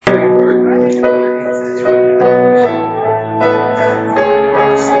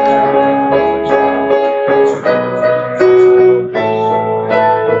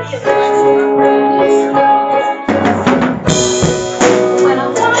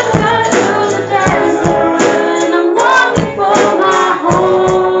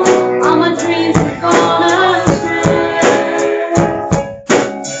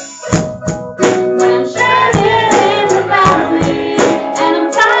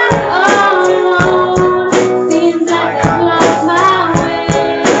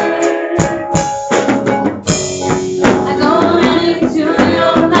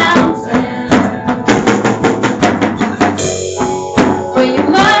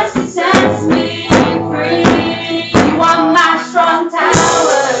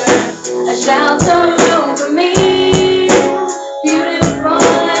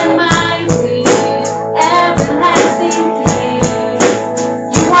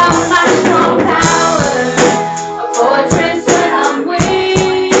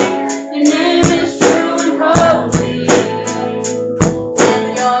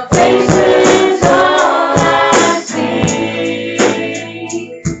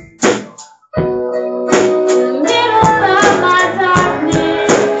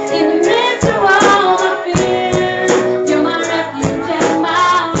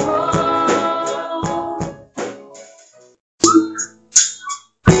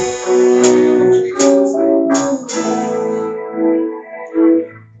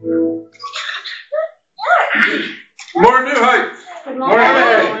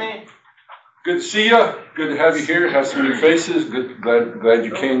see you. Good to have you here. Have some new faces. Glad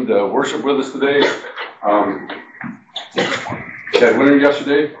you came to worship with us today. Had winter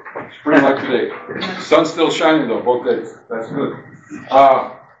yesterday. Spring like today. Sun's still shining though, both days. That's good.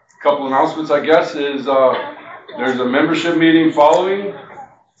 Couple announcements, I guess, is there's a membership meeting following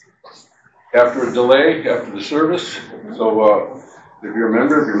after a delay after the service. So if you're a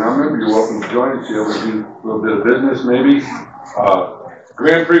member, if you're not a member, you're welcome to join us. You'll be able to do a little bit of business maybe.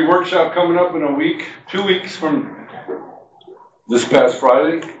 Grand Prix workshop coming up in a week, 2 weeks from this past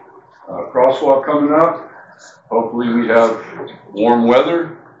Friday. Crosswalk coming up. Hopefully we have warm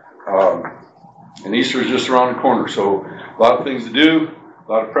weather. And Easter is just around the corner. So a lot of things to do,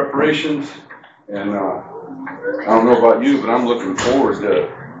 a lot of preparations. And I don't know about you, but I'm looking forward to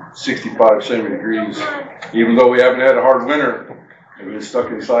 65, 70 degrees. Even though we haven't had a hard winter, we've been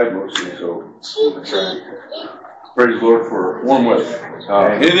stuck inside mostly. So praise the Lord for warm weather.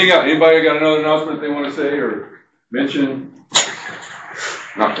 Anything else? Anybody got another announcement they want to say or mention?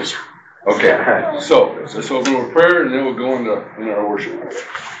 Nothing. Okay. So let's open with prayer and then we'll go into our worship.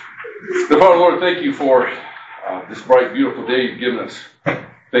 The Father, Lord, thank you for this bright, beautiful day you've given us.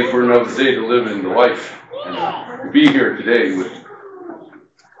 Thank you for another day to live in the life and to be here today with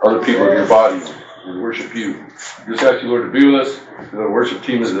other people in your body and worship you. Just ask you, Lord, to be with us. The worship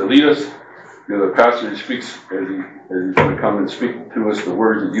team is to lead us. The pastor who speaks as he's going to come and speak to us the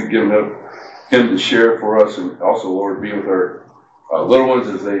words that you've given him to share for us, and also, Lord, be with our little ones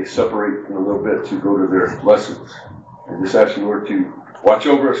as they separate in a little bit to go to their lessons. And just ask you, Lord, to watch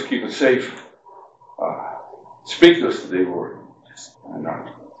over us, keep us safe. Speak to us today, Lord. And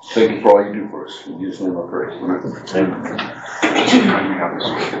thank you for all you do for us. In Jesus' name I pray.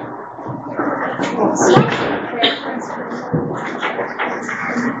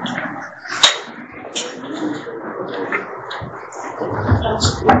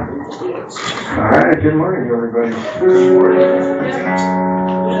 All right, good morning, everybody. Good morning.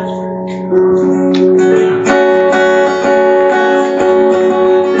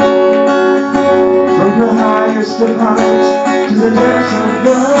 From the highest of heights to the depths of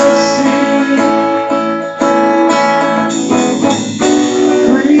the sea,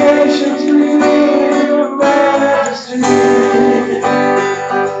 creation's screaming your majesty.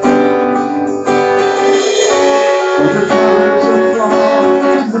 From the colors of fall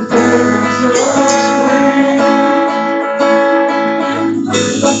to the fragrance of spring,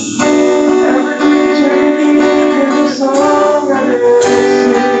 every creature unique in the song that it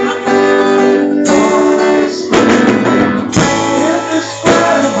sings.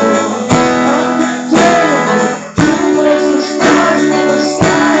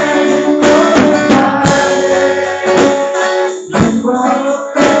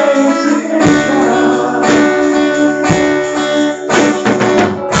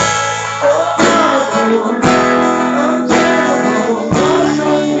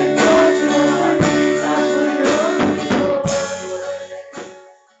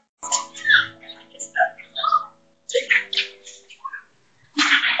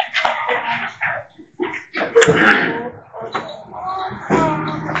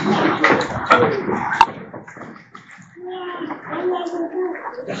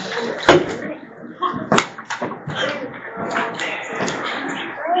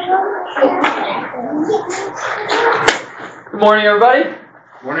 Good morning, everybody.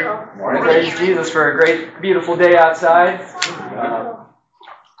 Morning. Morning. Praise Jesus for a great, beautiful day outside. All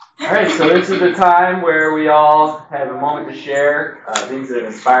right, so this is the time where we all have a moment to share things that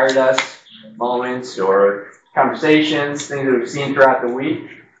have inspired us, moments or conversations, things that we've seen throughout the week.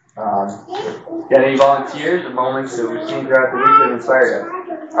 Got any volunteers or moments that we've seen throughout the week that have inspired us?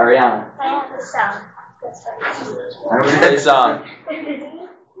 Ariana. I have a song. What is that song?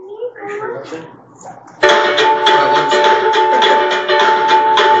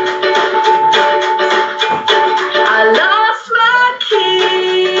 I lost my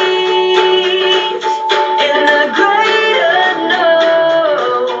keys in the great unknown.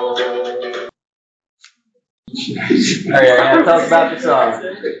 All right, Ariana, tell us about the song.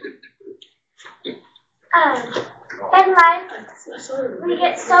 In life, we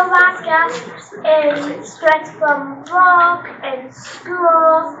get so lost up in stress from work and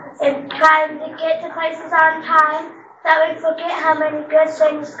school and trying to get to places on time that we forget how many good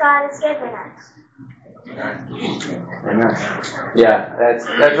things God has given us. Amen. Yeah, that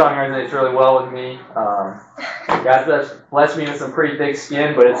song resonates really well with me. God blessed me with some pretty thick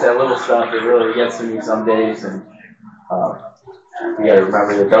skin, but it's that little stuff that really gets to me some days, and we got to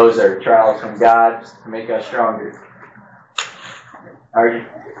remember that those are trials from God to make us stronger. Are you?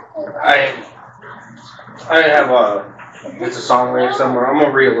 I have It's a song lyric somewhere. I'm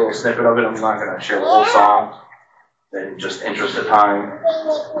gonna read a little snippet of it. I'm not gonna share the whole song in just interest of time.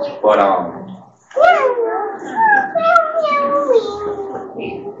 But I'm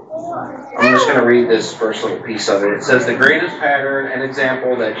just gonna read this first little piece of it. It says, the greatest pattern and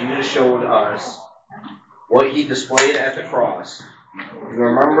example that Jesus showed us, what he displayed at the cross. You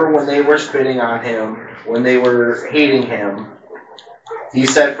remember when they were spitting on him, when they were hating him, he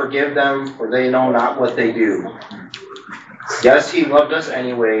said, forgive them, for they know not what they do. Yes, he loved us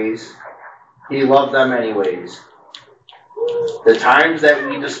anyways. He loved them anyways. The times that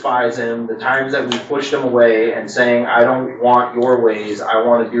we despise him, the times that we pushed him away and saying, I don't want your ways, I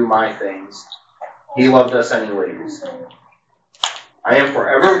want to do my things, he loved us anyways. I am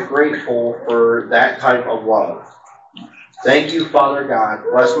forever grateful for that type of love. Thank you, Father God.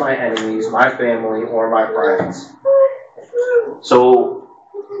 Bless my enemies, my family, or my friends. So,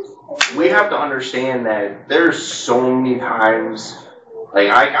 we have to understand that there's so many times, like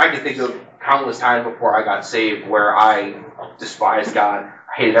I can think of countless times before I got saved where I despised God.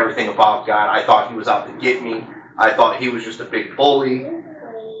 I hated everything about God. I thought he was out to get me. I thought he was just a big bully.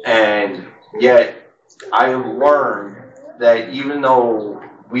 And yet, I have learned that even though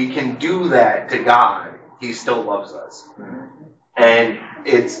we can do that to God, he still loves us. And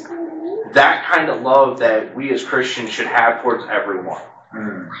it's that kind of love that we as Christians should have towards everyone.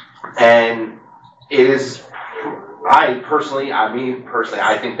 And it is, I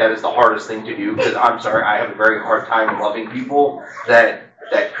think that is the hardest thing to do, because I'm sorry, I have a very hard time loving people that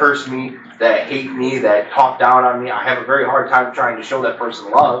curse me, that hate me, that talk down on me. I have a very hard time trying to show that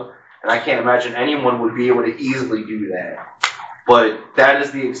person love, and I can't imagine anyone would be able to easily do that. But that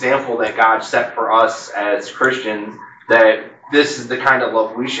is the example that God set for us as Christians, that this is the kind of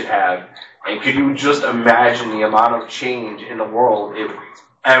love we should have. And could you just imagine the amount of change in the world if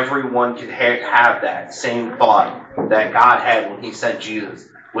everyone could have that same thought that God had when he sent Jesus,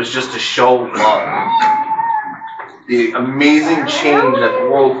 was just to show love. The amazing change that the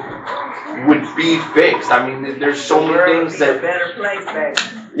world would be fixed. I mean, there's so many things that... a better place, baby.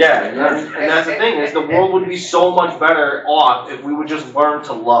 Yeah, and that's the thing, is the world would be so much better off if we would just learn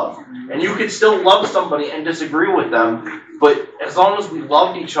to love. And you could still love somebody and disagree with them, but as long as we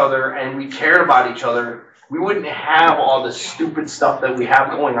loved each other and we cared about each other, we wouldn't have all the stupid stuff that we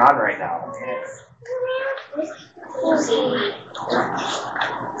have going on right now.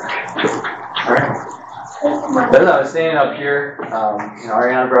 As I was standing up here,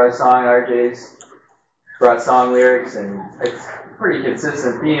 Ariana brought a song, RJ's brought song lyrics, and it's a pretty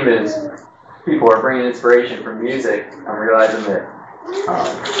consistent theme is people are bringing inspiration from music. I'm realizing that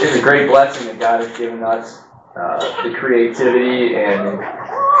it's a great blessing that God has given us, the creativity and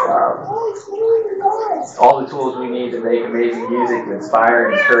all the tools we need to make amazing music to inspire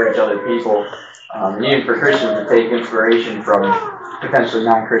and encourage other people, and even for Christians to take inspiration from potentially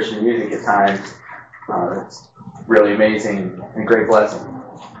non-Christian music at times. It's really amazing and a great blessing.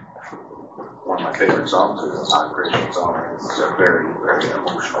 One of my favorite songs is a non-Christian song. It's a very, very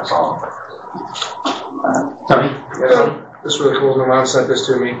emotional song. Tony, you got something? This is really cool. My mom sent this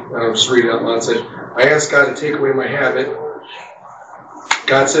to me. Just read it out loud. It said, I asked God to take away my habit.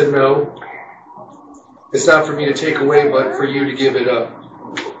 God said no. It's not for me to take away, but for you to give it up.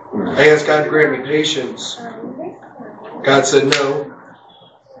 I asked God to grant me patience. God said no.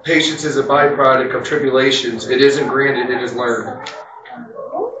 Patience is a byproduct of tribulations. It isn't granted, it is learned.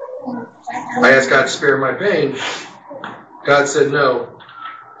 I asked God to spare my pain. God said no.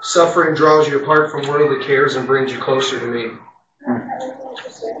 Suffering draws you apart from worldly cares and brings you closer to me.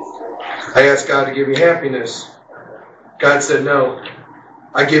 I asked God to give me happiness. God said no.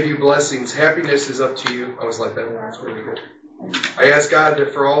 I give you blessings. Happiness is up to you. I was like that one. That's really good. I asked God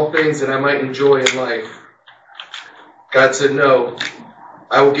that for all things that I might enjoy in life. God said no.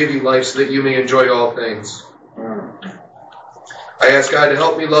 I will give you life so that you may enjoy all things. I asked God to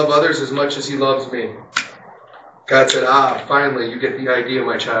help me love others as much as he loves me. God said, finally, you get the idea,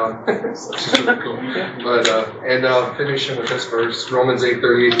 my child. Which is really cool. But, finishing with this verse, Romans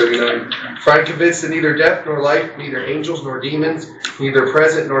 8:38-39. For I am convinced that neither death nor life, neither angels nor demons, neither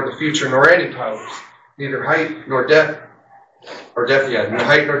present nor the future, nor any powers, neither height nor depth, neither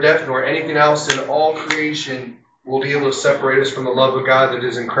height nor depth, nor anything else in all creation will be able to separate us from the love of God that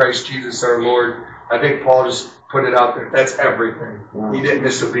is in Christ Jesus our Lord. I think Paul just put it out there. That's everything. He didn't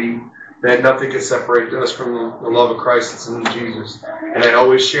miss a beat. That nothing can separate us from the love of Christ that's in Jesus. And I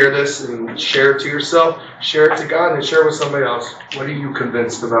always share this and share it to yourself, share it to God, and share it with somebody else. What are you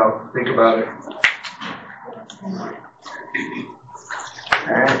convinced about? Think about it. All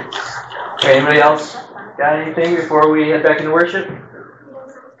right. Okay, anybody else got anything before we head back into worship?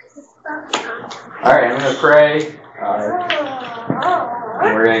 All right, I'm going to pray,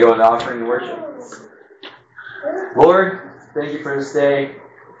 And we're going to go into offering and worship. Lord, thank you for this day.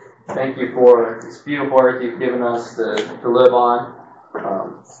 Thank you for this beautiful earth you've given us to live on.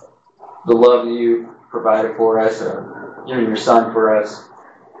 The love that you provided for us, giving your son for us.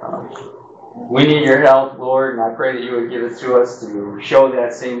 We need your help, Lord, and I pray that you would give it to us to show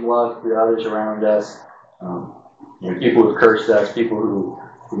that same love to others around us. People who cursed us, people who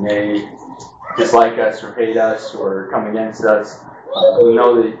may dislike us or hate us or come against us. We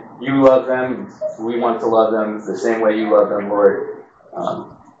know that you love them. We want to love them the same way you love them, Lord.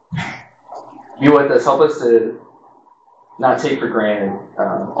 Be with us. Help us to not take for granted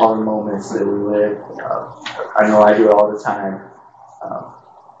all the moments that we live. I know I do it all the time.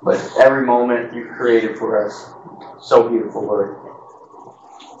 But every moment you've created for us, so beautiful, Lord.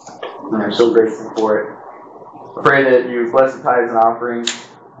 And I'm so grateful for it. I pray that you bless the tithes and offerings.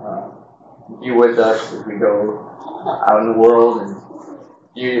 Be with us as we go out in the world, and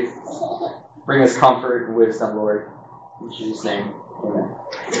you bring us comfort and wisdom, Lord. In Jesus' name, amen.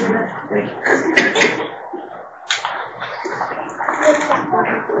 Thank you.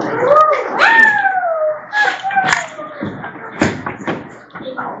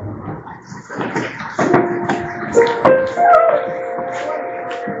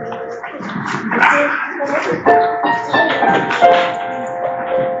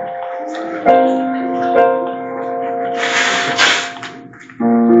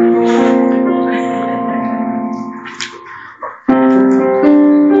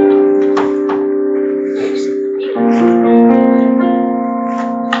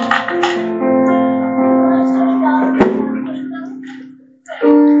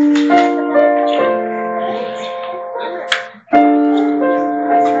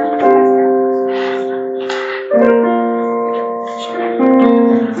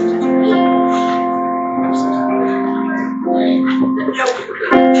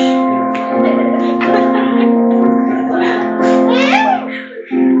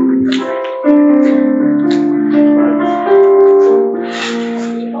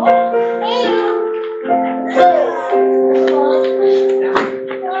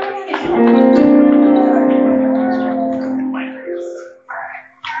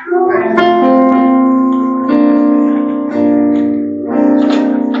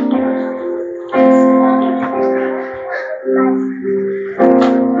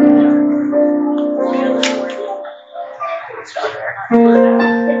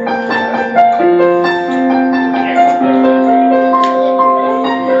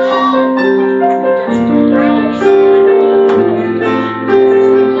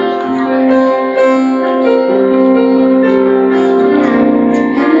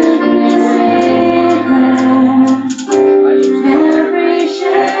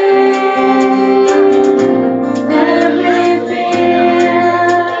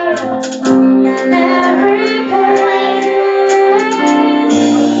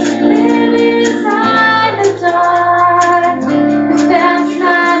 Every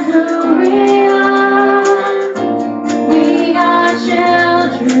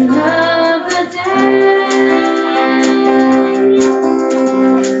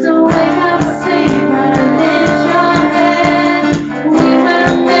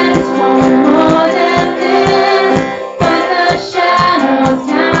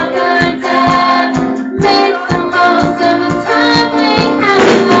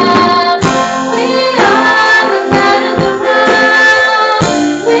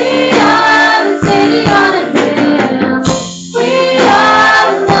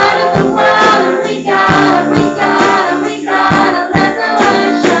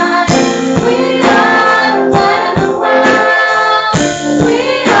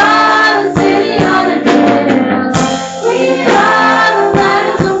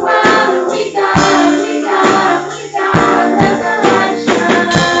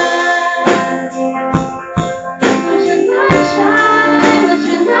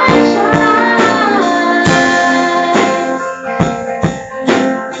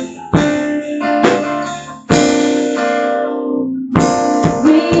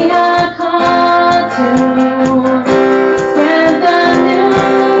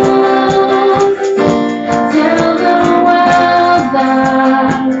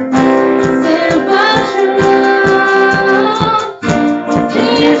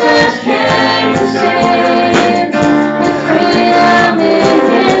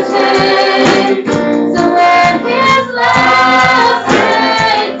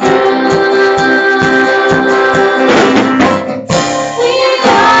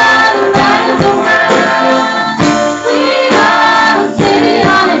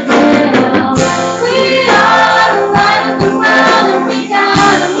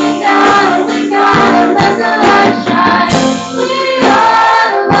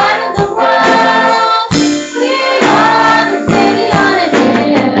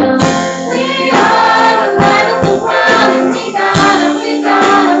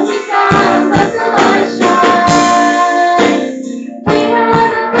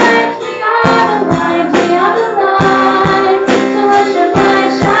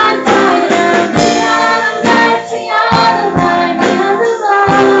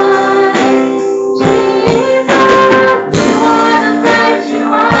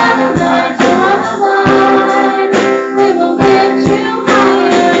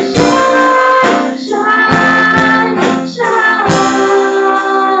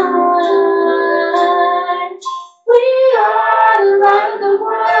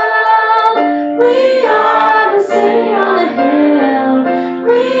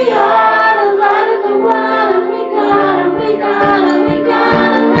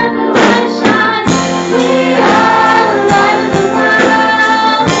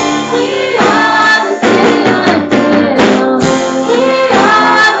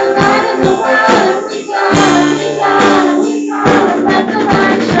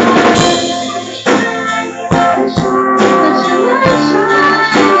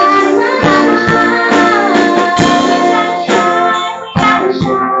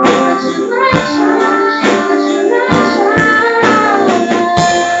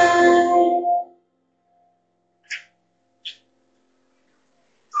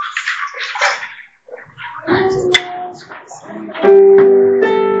Alright,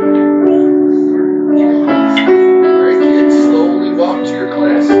 kids, slowly walk to your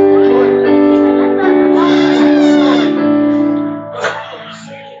class.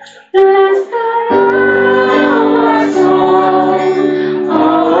 Bless the Lord, my soul,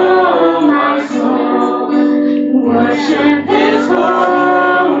 oh my soul, worship His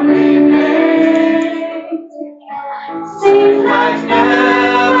holy name. Sing like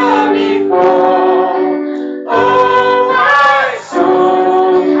never before, oh my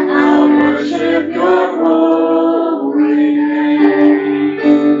soul, I'll worship Your holy name.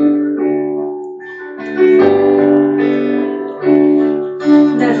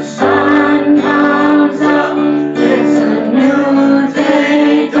 The sun comes up, it's a new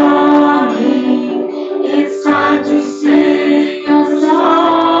day dawning. It's time to sing a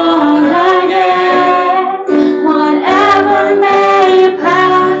song again. Whatever may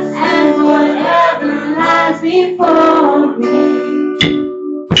pass and whatever lies before me,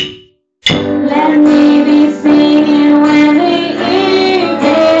 let me be singing when the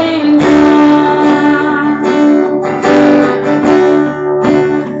evening comes.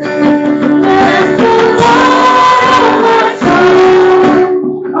 Bless the Lord, my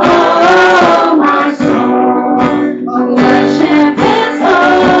soul, oh my soul, worship His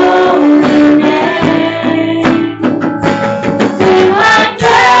holy name. Sing like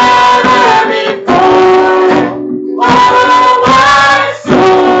never before, oh my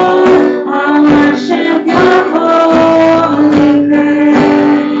soul, I worship Your holy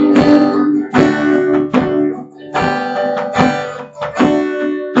name.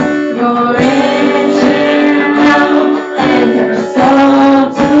 You're rich in love and You're slow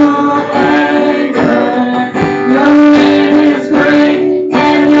to anger. Your name is great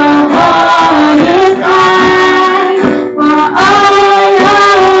and Your heart is kind. For all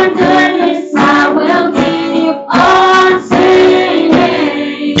Your goodness I will keep on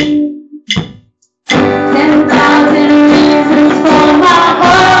singing. 10,000 reasons for my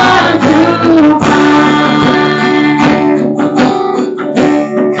heart to find.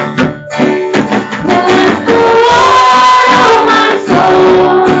 Bless the Lord, oh my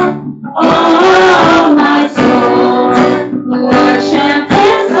soul, oh my soul, worship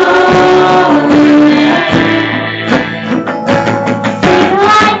His holy name. Sing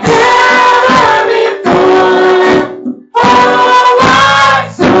like never before, oh my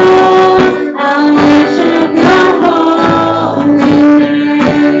soul, I'll worship Your holy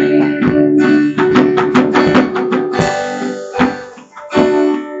name.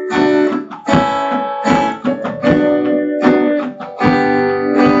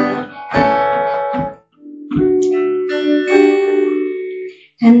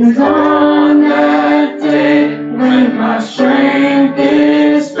 And on that day when my strength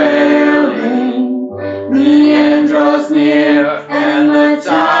is failing, the end draws near and the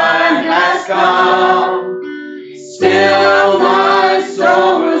time has come. Still my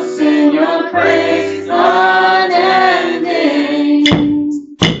soul will sing Your praise unending.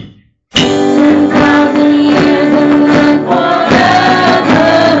 10,000 years and then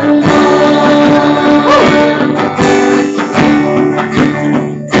forevermore.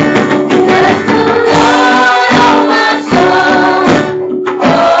 Bless the Lord, oh my soul,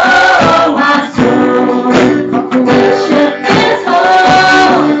 oh my soul, worship His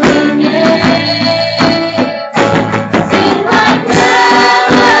holy name. Sing like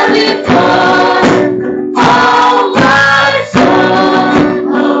never before, oh my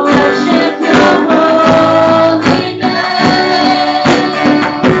soul, I'll worship Your holy name.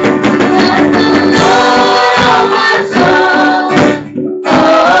 Bless the Lord, oh my soul,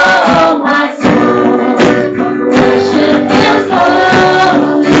 oh my soul, worship His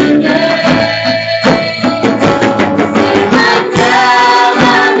holy name. Sing like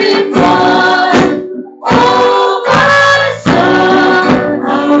never before, oh my soul,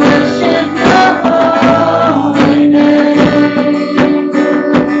 I'll worship Your holy name.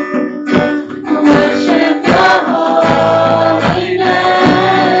 Worship Your holy name.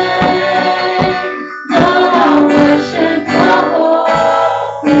 Lord, I'll worship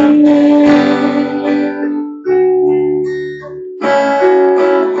Your holy name.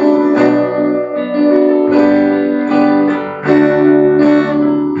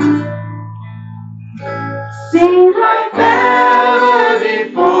 Sing like never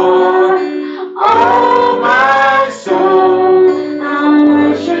before, oh my soul, I'll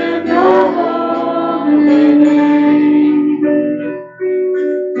worship Your holy name.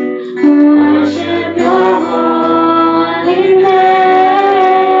 Worship Your holy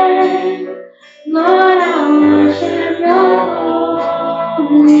name. Lord, I'll worship Your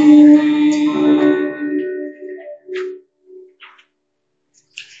holy name.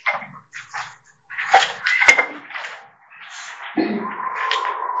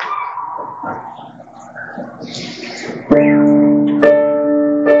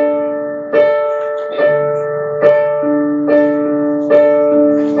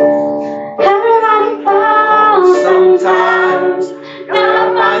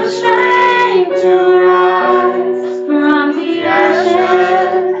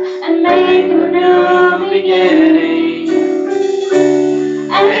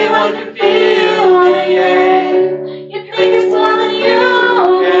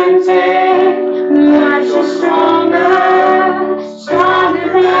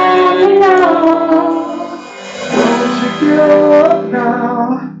 Won't you get up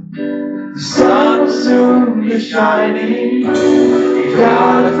now? The sun will soon be shining. You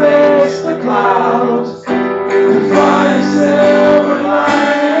gotta face the clouds to find silver lining.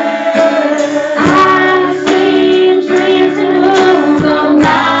 I've seen trees move on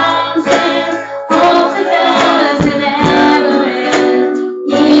mountains, hope that doesn't ever end,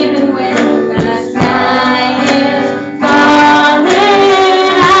 even when the sky is falling.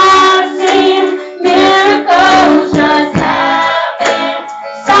 I've seen miracles just happen,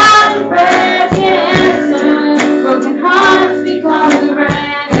 silent prayers get answered, broken hearts become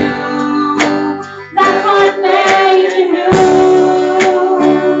brand new. That's what makes you new.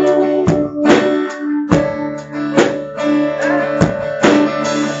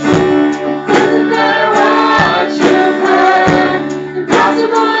 Doesn't matter what you've heard,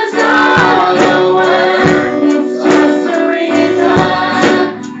 impossible is not a word. It's just a reason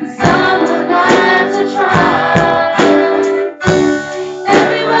for someone had to try.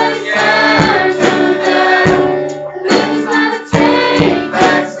 Everybody stands to death, we just gotta take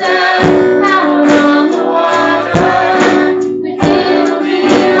that step out on the water, but it'll be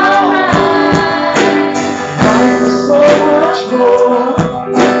alright. Life is so much more.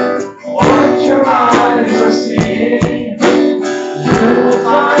 What your eyes are seeing, you will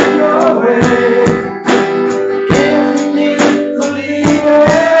find your way. If you keep believing.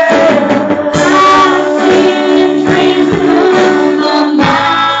 I've seen dreams move on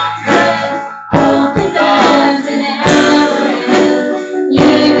mountains, hope that doesn't ever end,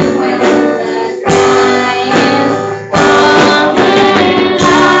 even when the sky is falling.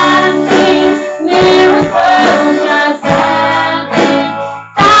 I've seen miracles just happen,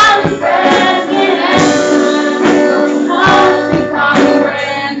 silent prayers get answered, broken hearts become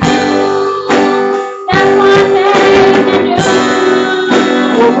brand new. That's what makes it new.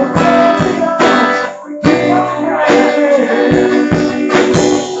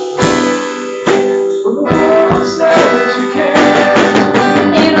 When the world says you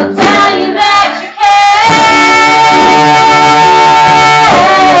can't, It'll tell you that you can.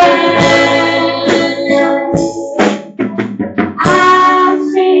 I've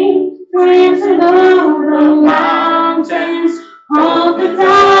seen dreams move on mountains, hope that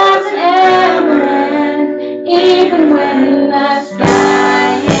doesn't ever end, even when the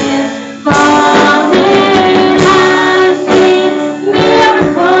sky is falling. I've seen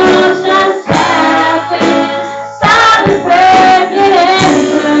miracles just happen, silent prayers get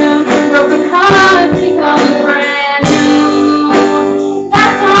answered, broken hearts become brand new.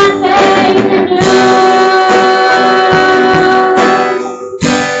 That's what makes it new.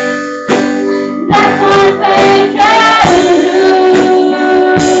 That's what makes it new.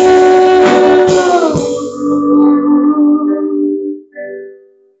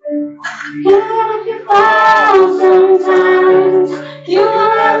 Even if you fall sometimes, you will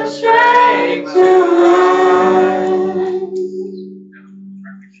have the strength to rise.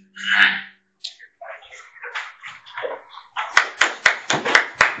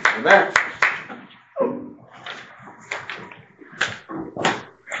 Amen.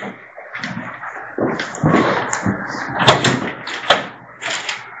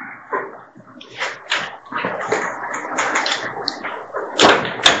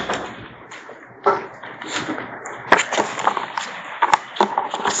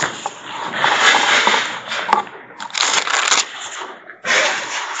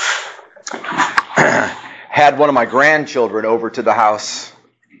 Had one of my grandchildren over to the house,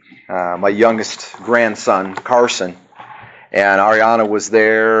 my youngest grandson, Carson, and Ariana was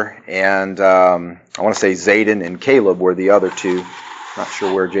there, and I want to say Zayden and Caleb were the other two. Not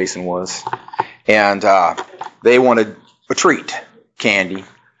sure where Jason was. And they wanted a treat, candy,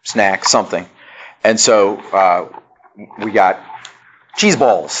 snack, something. And so we got cheese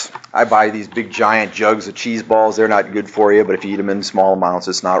balls. I buy these big giant jugs of cheese balls. They're not good for you, but if you eat them in small amounts,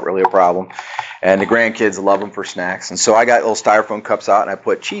 it's not really a problem. And the grandkids love them for snacks. And so I got little styrofoam cups out, and I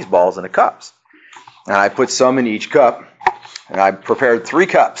put cheese balls in the cups. And I put some in each cup, and I prepared 3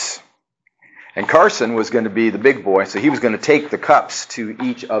 cups. And Carson was going to be the big boy, so he was going to take the cups to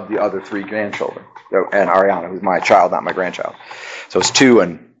each of the other 3 grandchildren. And Ariana, who's my child, not my grandchild. So it's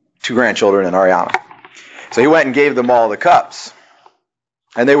 2 grandchildren and Ariana. So he went and gave them all the cups.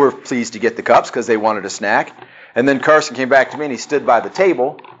 And they were pleased to get the cups because they wanted a snack. And then Carson came back to me, and he stood by the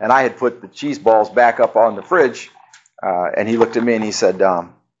table, and I had put the cheese balls back up on the fridge. And he looked at me, and he said,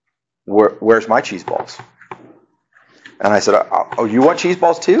 where's my cheese balls? And I said, oh, you want cheese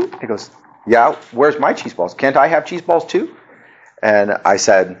balls too? He goes, yeah, where's my cheese balls? Can't I have cheese balls too? And I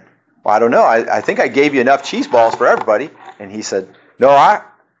said, well, I don't know. I think I gave you enough cheese balls for everybody. And he said, no,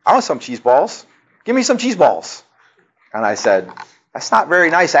 I want some cheese balls. Give me some cheese balls. And I said, that's not very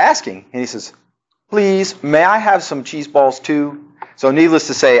nice asking. And he says, please, may I have some cheese balls too? So needless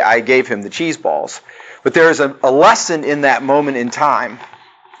to say, I gave him the cheese balls. But there is a lesson in that moment in time,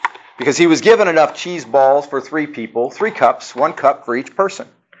 because he was given enough cheese balls for 3 people, 3 cups, 1 cup for each person.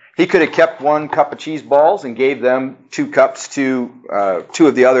 He could have kept 1 cup of cheese balls and gave them 2 cups to 2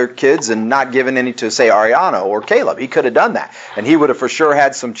 of the other kids and not given any to, say, Ariana or Caleb. He could have done that. And he would have for sure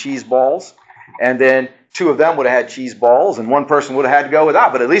had some cheese balls. And then 2 of them would have had cheese balls, and 1 person would have had to go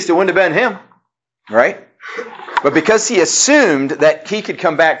without. But at least it wouldn't have been him, right? But because he assumed that he could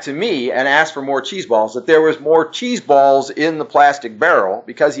come back to me and ask for more cheese balls, that there was more cheese balls in the plastic barrel,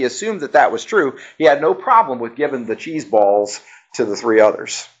 because he assumed that that was true, he had no problem with giving the cheese balls to the 3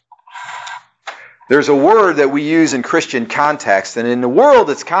 others. There's a word that we use in Christian context, and in the world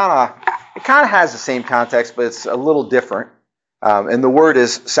it kind of has the same context, but it's a little different. And the word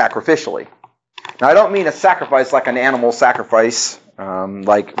is sacrificially. Now, I don't mean a sacrifice like an animal sacrifice,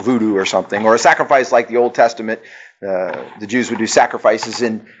 like voodoo or something, or a sacrifice like the Old Testament. The Jews would do sacrifices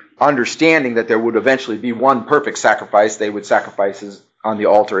in understanding that there would eventually be one perfect sacrifice. They would sacrifices on the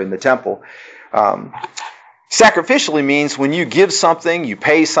altar in the temple. Sacrificially means when you give something, you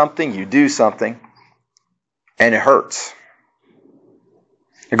pay something, you do something, and it hurts.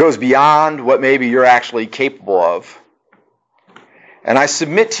 It goes beyond what maybe you're actually capable of. And I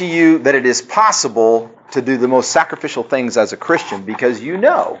submit to you that it is possible to do the most sacrificial things as a Christian, because you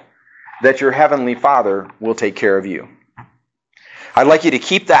know that your Heavenly Father will take care of you. I'd like you to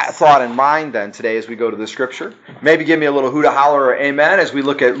keep that thought in mind then today as we go to the Scripture. Maybe give me a little hoot, holler, or amen as we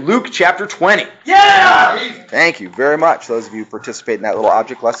look at Luke chapter 20. Yeah! Thank you very much, those of you who participate in that little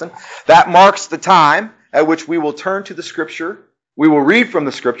object lesson. That marks the time at which we will turn to the Scripture. We will read from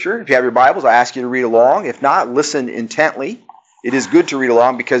the Scripture. If you have your Bibles, I ask you to read along. If not, listen intently. It is good to read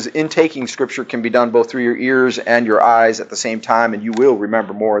along, because intaking Scripture can be done both through your ears and your eyes at the same time, and you will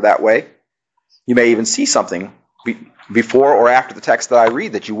remember more that way. You may even see something before or after the text that I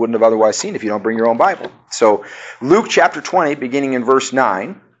read that you wouldn't have otherwise seen if you don't bring your own Bible. So, Luke chapter 20, beginning in verse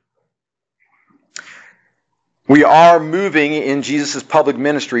 9. We are moving in Jesus' public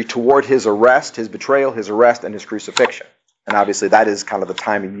ministry toward his arrest, his betrayal, his arrest, and his crucifixion. And obviously that is kind of the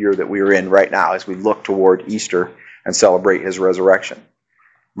time of year that we are in right now as we look toward Easter and celebrate his resurrection.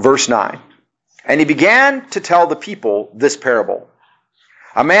 Verse 9. And he began to tell the people this parable.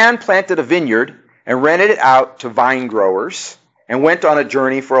 A man planted a vineyard and rented it out to vine growers and went on a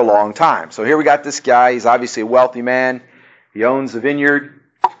journey for a long time. So here we got this guy. He's obviously a wealthy man. He owns a vineyard.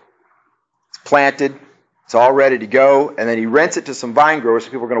 It's planted. It's all ready to go. And then he rents it to some vine growers,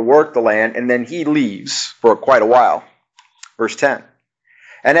 so people are going to work the land. And then he leaves for quite a while. Verse 10.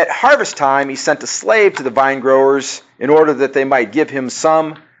 And at harvest time, he sent a slave to the vine growers in order that they might give him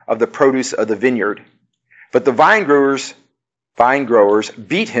some of the produce of the vineyard. But the vine growers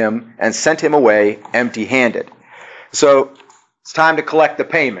beat him and sent him away empty-handed. So it's time to collect the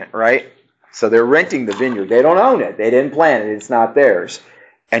payment, right? So they're renting the vineyard. They don't own it. They didn't plant it. It's not theirs.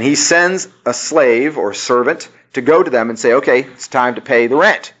 And he sends a slave or servant to go to them and say, okay, it's time to pay the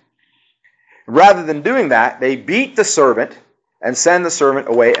rent. Rather than doing that, they beat the servant and send the servant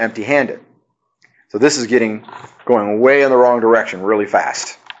away empty-handed. So this is going way in the wrong direction really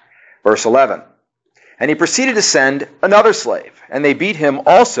fast. Verse 11. And he proceeded to send another slave, and they beat him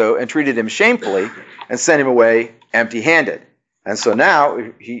also and treated him shamefully and sent him away empty-handed. And so now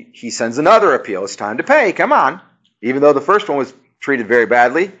he sends another appeal. It's time to pay. Come on. Even though the first one was treated very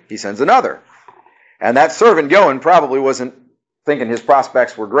badly, he sends another. And that servant going probably wasn't thinking his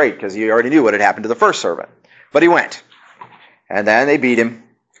prospects were great, because he already knew what had happened to the first servant. But he went. And then they beat him,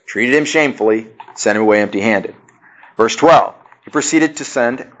 treated him shamefully, sent him away empty-handed. Verse 12. He proceeded to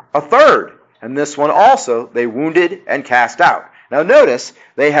send a third. And this one also they wounded and cast out. Now notice,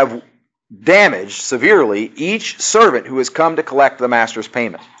 they have damaged severely each servant who has come to collect the master's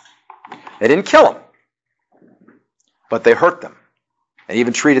payment. They didn't kill them, but they hurt them and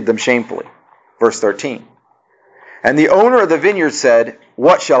even treated them shamefully. Verse 13. And the owner of the vineyard said,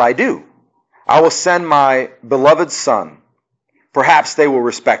 what shall I do? I will send my beloved son. Perhaps they will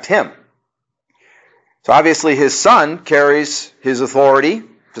respect him. So obviously his son carries his authority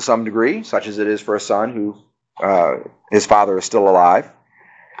to some degree, such as it is for a son who his father is still alive.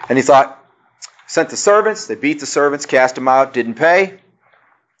 And he thought, sent the servants, they beat the servants, cast them out, didn't pay.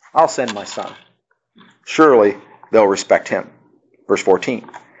 I'll send my son. Surely they'll respect him. Verse 14.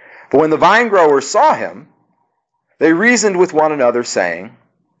 But when the vine growers saw him, they reasoned with one another, saying,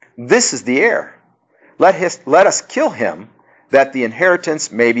 this is the heir. Let us kill him, that the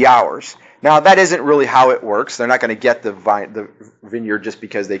inheritance may be ours. Now, that isn't really how it works. They're not going to get the vineyard just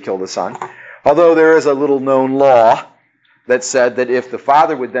because they killed the son. Although there is a little known law that said that if the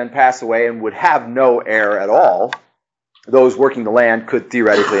father would then pass away and would have no heir at all, those working the land could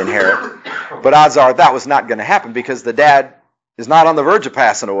theoretically inherit. But odds are that was not going to happen because the dad is not on the verge of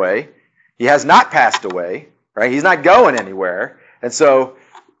passing away. He has not passed away, right? He's not going anywhere. And so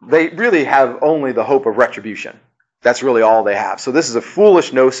they really have only the hope of retribution. That's really all they have. So this is a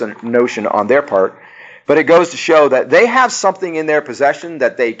foolish notion on their part. But it goes to show that they have something in their possession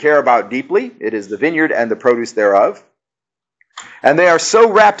that they care about deeply. It is the vineyard and the produce thereof. And they are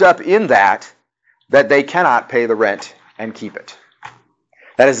so wrapped up in that they cannot pay the rent and keep it.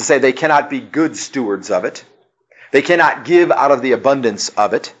 That is to say, they cannot be good stewards of it. They cannot give out of the abundance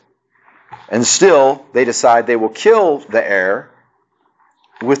of it. And still, they decide they will kill the heir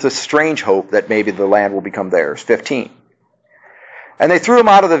with the strange hope that maybe the land will become theirs. 15. And they threw him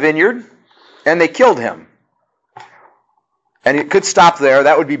out of the vineyard, and they killed him. And it could stop there.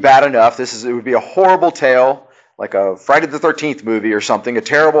 That would be bad enough. It would be a horrible tale, like a Friday the 13th movie or something, a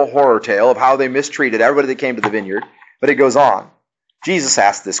terrible horror tale of how they mistreated everybody that came to the vineyard. But it goes on. Jesus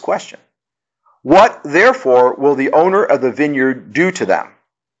asked this question. What, therefore, will the owner of the vineyard do to them?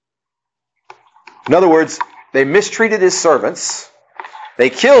 In other words, they mistreated his servants. They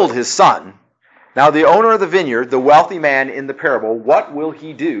killed his son. Now the owner of the vineyard, the wealthy man in the parable, what will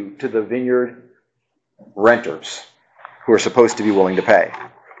he do to the vineyard renters who are supposed to be willing to pay?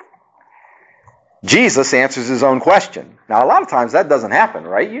 Jesus answers his own question. Now a lot of times that doesn't happen,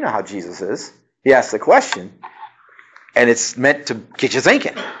 right? You know how Jesus is. He asks the question, and it's meant to get you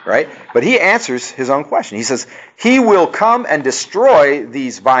thinking, right? But he answers his own question. He says, he will come and destroy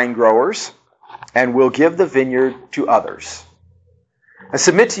these vine growers and will give the vineyard to others. I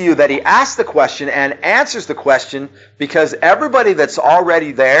submit to you that he asks the question and answers the question because everybody that's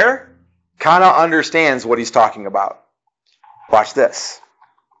already there kind of understands what he's talking about. Watch this.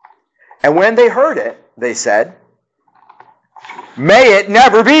 And when they heard it, they said, may it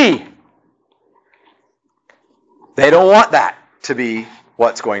never be. They don't want that to be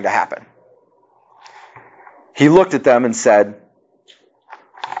what's going to happen. He looked at them and said,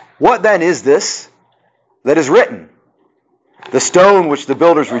 what then is this that is written? The stone which the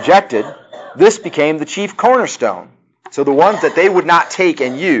builders rejected, this became the chief cornerstone. So the ones that they would not take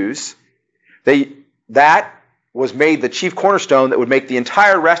and use, that was made the chief cornerstone that would make the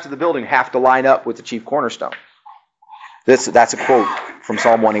entire rest of the building have to line up with the chief cornerstone. That's a quote from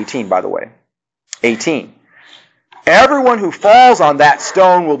Psalm 118, by the way. 18. Everyone who falls on that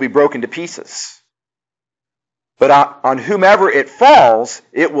stone will be broken to pieces. But on whomever it falls,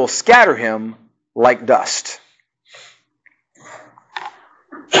 it will scatter him like dust.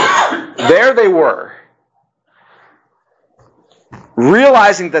 There they were,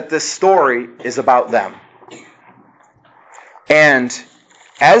 realizing that this story is about them. And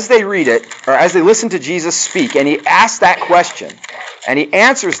as they read it, or as they listen to Jesus speak, and he asks that question, and he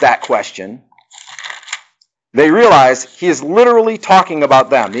answers that question, they realize he is literally talking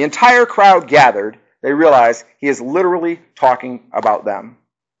about them. The entire crowd gathered, they realize he is literally talking about them.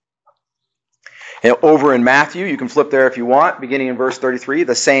 And over in Matthew, you can flip there if you want, beginning in verse 33,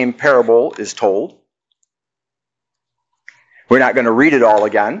 the same parable is told. We're not going to read it all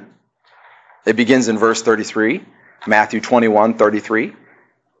again. It begins in verse 33, Matthew 21:33.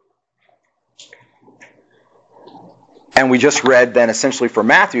 And we just read then essentially from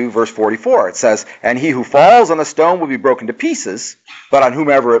Matthew, verse 44. It says, and he who falls on the stone will be broken to pieces, but on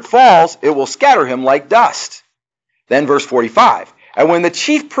whomever it falls, it will scatter him like dust. Then verse 45. And when the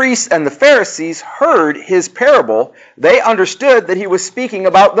chief priests and the Pharisees heard his parable, they understood that he was speaking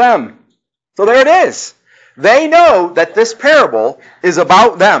about them. So there it is. They know that this parable is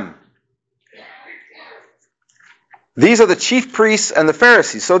about them. These are the chief priests and the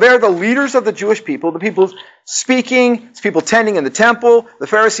Pharisees. So they're the leaders of the Jewish people, the people speaking, it's people tending in the temple. The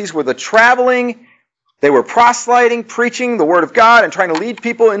Pharisees were the traveling. They were proselyting, preaching the word of God, and trying to lead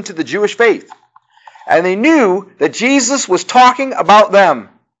people into the Jewish faith. And they knew that Jesus was talking about them.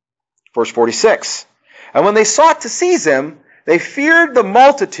 Verse 46. And when they sought to seize him, they feared the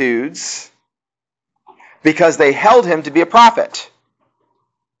multitudes because they held him to be a prophet.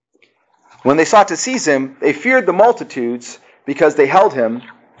 When they sought to seize him, they feared the multitudes because they held him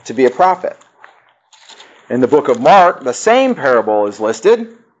to be a prophet. In the book of Mark, the same parable is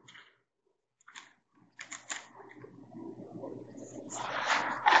listed.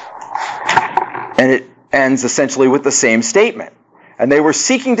 And it ends essentially with the same statement. And they were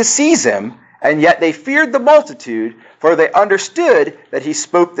seeking to seize him, and yet they feared the multitude, for they understood that he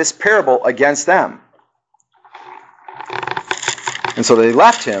spoke this parable against them. And so they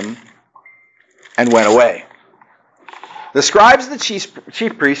left him and went away. The scribes and the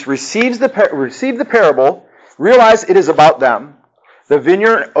chief priests receive the parable, realize it is about them. The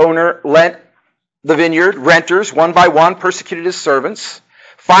vineyard owner lent the vineyard, renters, one by one, persecuted his servants.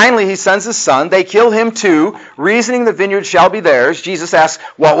 Finally, he sends his son. They kill him too, reasoning the vineyard shall be theirs. Jesus asks,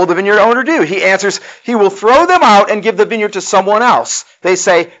 what will the vineyard owner do? He answers, he will throw them out and give the vineyard to someone else. They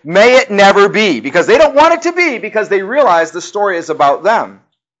say, may it never be, because they don't want it to be, because they realize the story is about them.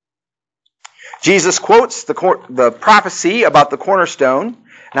 Jesus quotes the prophecy about the cornerstone,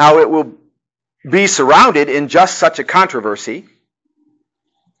 and how it will be surrounded in just such a controversy.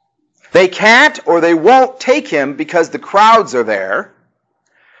 They can't or they won't take him because the crowds are there.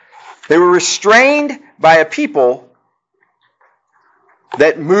 They were restrained by a people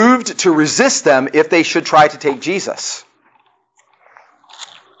that moved to resist them if they should try to take Jesus.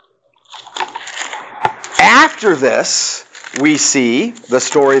 After this, we see the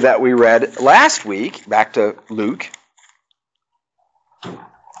story that we read last week, back to Luke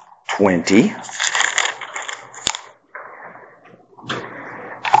 20.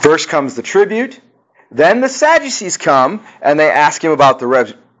 First comes the tribute, then the Sadducees come and they ask him about the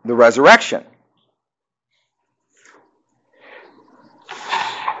resurrection.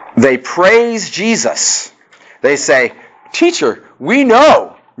 They praise Jesus. They say, teacher, we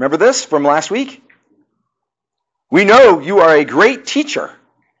know. Remember this from last week? We know you are a great teacher.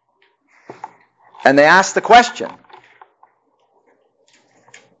 And they ask the question.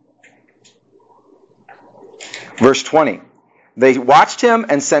 Verse 20. They watched him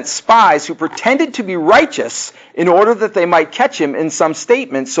and sent spies who pretended to be righteous in order that they might catch him in some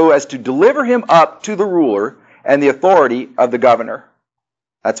statement so as to deliver him up to the ruler and the authority of the governor.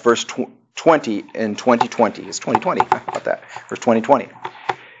 That's verse 20 in 2020. It's 2020. How about that? Verse 2020.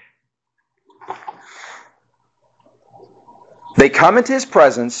 They come into his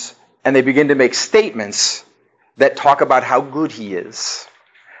presence and they begin to make statements that talk about how good he is,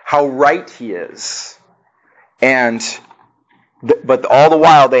 how right he is, but all the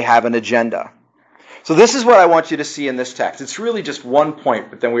while they have an agenda. So this is what I want you to see in this text. It's really just one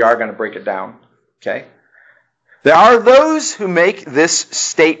point, but then we are going to break it down. Okay? There are those who make this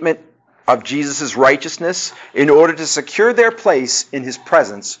statement of Jesus' righteousness in order to secure their place in his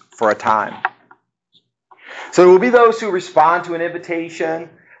presence for a time. So there will be those who respond to an invitation.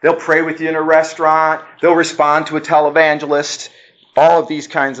 They'll pray with you in a restaurant. They'll respond to a televangelist. All of these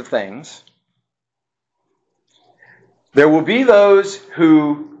kinds of things. There will be those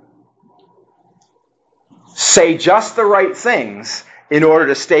who say just the right things in order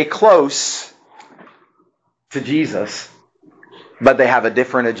to stay close to Jesus, but they have a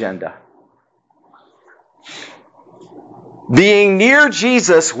different agenda. Being near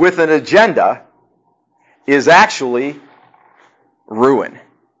Jesus with an agenda is actually ruin.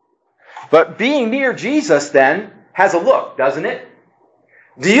 But being near Jesus then has a look, doesn't it?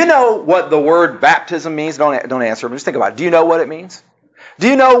 Do you know what the word baptism means? Don't answer, but just think about it. Do you know what it means? Do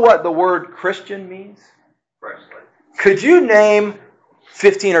you know what the word Christian means? Could you name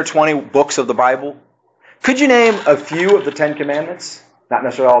 15 or 20 books of the Bible? Could you name a few of the 10 Commandments? Not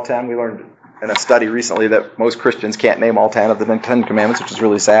necessarily all 10. We learned in a study recently that most Christians can't name all 10 of the 10 Commandments, which is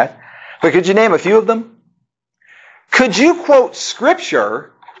really sad. But could you name a few of them? Could you quote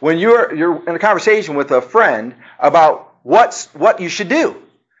Scripture when you're in a conversation with a friend about what you should do?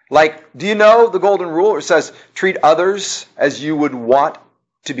 Like, do you know the golden rule? It says, treat others as you would want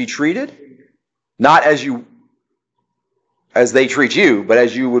to be treated. Not as they treat you, but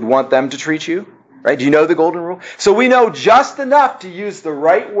as you would want them to treat you. Right? Do you know the golden rule? So we know just enough to use the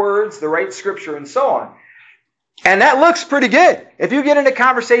right words, the right Scripture, and so on. And that looks pretty good. If you get in a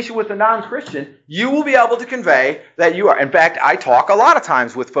conversation with a non-Christian, you will be able to convey that you are. In fact, I talk a lot of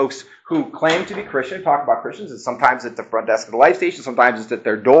times with folks who claim to be Christian, talk about Christians, and sometimes at the front desk of the life station, sometimes it's at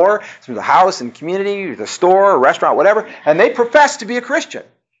their door, through the house and community, or the store, or restaurant, whatever, and they profess to be a Christian.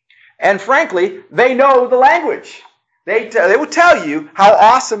 And frankly, they know the language. They will tell you how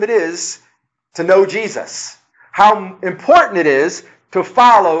awesome it is to know Jesus, how important it is to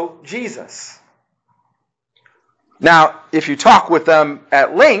follow Jesus. Now, if you talk with them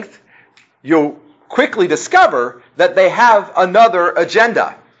at length, you'll quickly discover that they have another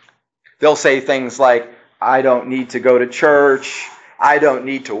agenda. They'll say things like, I don't need to go to church, I don't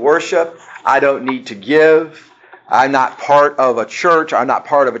need to worship, I don't need to give, I'm not part of a church, I'm not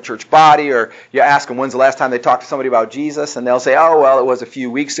part of a church body. Or you ask them when's the last time they talked to somebody about Jesus, and they'll say, oh, well, it was a few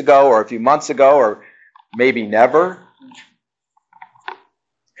weeks ago, or a few months ago, or maybe never.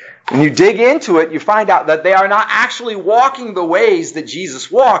 When you dig into it, you find out that they are not actually walking the ways that Jesus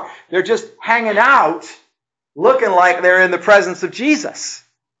walked. They're just hanging out, looking like they're in the presence of Jesus.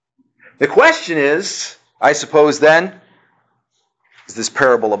 The question is, I suppose then, is this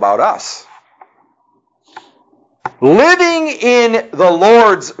parable about us? Living in the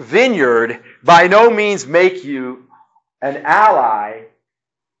Lord's vineyard by no means make you an ally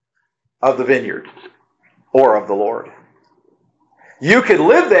of the vineyard or of the Lord. You could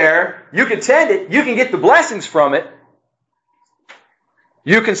live there, you can tend it, you can get the blessings from it.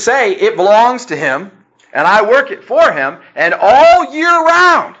 You can say it belongs to Him, and I work it for Him, and all year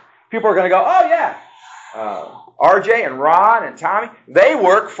round, people are going to go, oh yeah, RJ and Ron and Tommy, they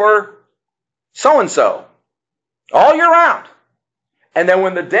work for so-and-so all year round. And then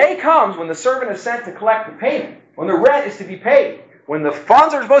when the day comes, when the servant is sent to collect the payment, when the rent is to be paid, when the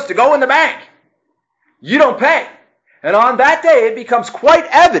funds are supposed to go in the bank, you don't pay. And on that day, it becomes quite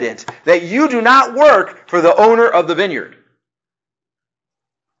evident that you do not work for the owner of the vineyard.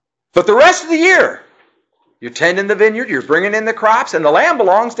 But the rest of the year, you're tending the vineyard, you're bringing in the crops, and the land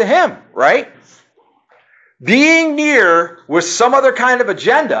belongs to Him, right? Being near with some other kind of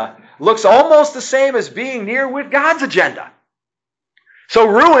agenda looks almost the same as being near with God's agenda. So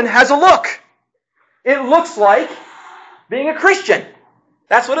ruin has a look. It looks like being a Christian.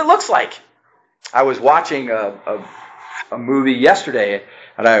 That's what it looks like. I was watching a movie yesterday,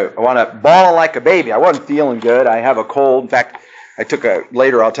 and I want to bawl like a baby. I wasn't feeling good. I have a cold. In fact,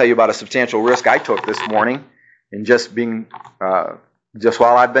 later I'll tell you about a substantial risk I took this morning in just being, just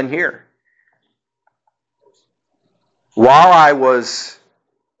while I've been here. While I was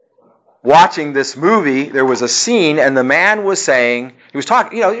watching this movie, there was a scene, and the man was saying, he was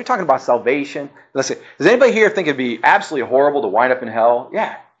talking, you're talking about salvation. Let's say, does anybody here think it'd be absolutely horrible to wind up in hell?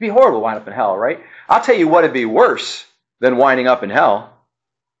 Yeah, it'd be horrible to wind up in hell, right? I'll tell you what would be worse than winding up in hell.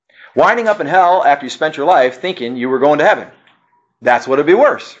 Winding up in hell after you spent your life thinking you were going to heaven. That's what would be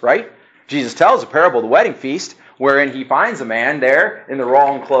worse, right? Jesus tells a parable of the wedding feast, wherein He finds a man there in the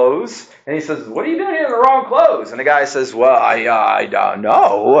wrong clothes, and He says, what are you doing here in the wrong clothes? And the guy says, well, I don't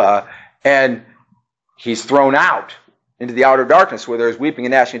know. And he's thrown out into the outer darkness where there's weeping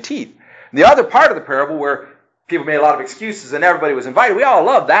and gnashing of teeth. The other part of the parable where people made a lot of excuses and everybody was invited, we all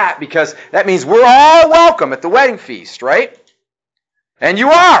love that because that means we're all welcome at the wedding feast, right? And you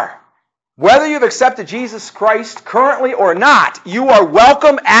are. Whether you've accepted Jesus Christ currently or not, you are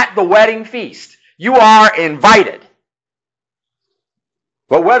welcome at the wedding feast. You are invited.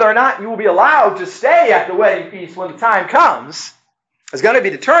 But whether or not you will be allowed to stay at the wedding feast when the time comes is going to be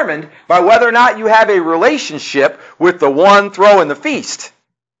determined by whether or not you have a relationship with the one throwing the feast.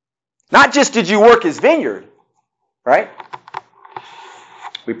 Not just did you work His vineyard, right?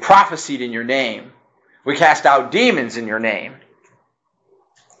 We prophesied in your name. We cast out demons in your name.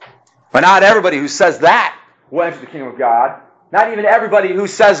 But not everybody who says that will enter the kingdom of God. Not even everybody who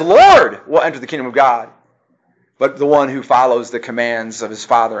says Lord will enter the kingdom of God. But the one who follows the commands of his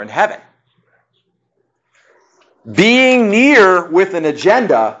Father in heaven. Being near with an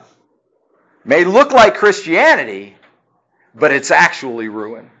agenda may look like Christianity, but it's actually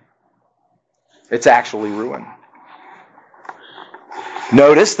ruin. It's actually ruin.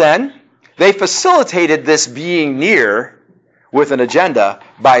 Notice then, they facilitated this being near with an agenda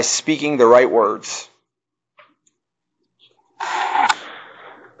by speaking the right words.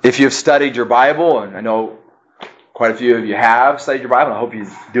 If you've studied your Bible, and I know quite a few of you have studied your Bible, and I hope you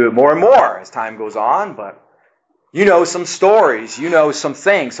do it more and more as time goes on, but you know some stories, you know some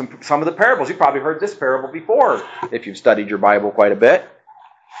things, some of the parables. You've probably heard this parable before if you've studied your Bible quite a bit.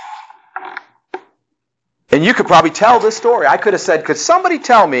 And you could probably tell this story. I could have said, could somebody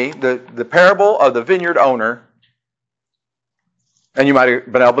tell me the parable of the vineyard owner? And you might have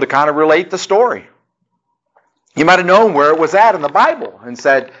been able to kind of relate the story. You might have known where it was at in the Bible and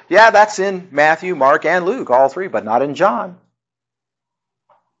said, yeah, that's in Matthew, Mark, and Luke, all three, but not in John.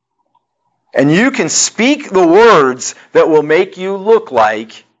 And you can speak the words that will make you look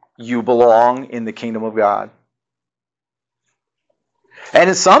like you belong in the kingdom of God. And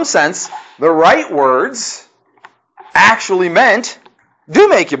in some sense, the right words actually do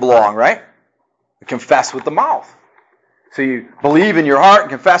make you belong, right? You confess with the mouth. So you believe in your heart and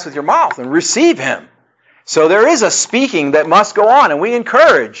confess with your mouth and receive Him. So there is a speaking that must go on, and we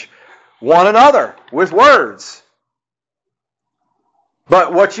encourage one another with words.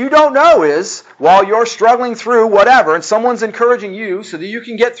 But what you don't know is, while you're struggling through whatever, and someone's encouraging you so that you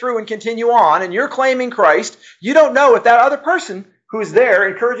can get through and continue on, and you're claiming Christ, you don't know if that other person who's there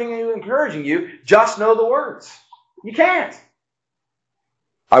encouraging you, just know the words. You can't.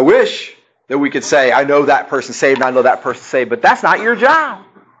 I wish that we could say, I know that person's saved and I know that person's saved, but that's not your job.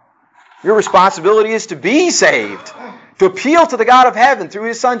 Your responsibility is to be saved, to appeal to the God of heaven through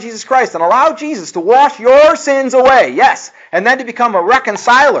His Son Jesus Christ and allow Jesus to wash your sins away, yes, and then to become a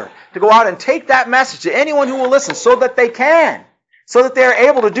reconciler, to go out and take that message to anyone who will listen so that they can, so that they are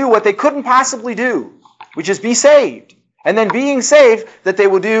able to do what they couldn't possibly do, which is be saved. And then being saved, that they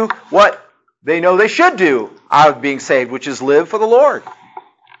will do what they know they should do out of being saved, which is live for the Lord.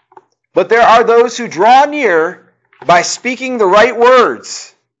 But there are those who draw near by speaking the right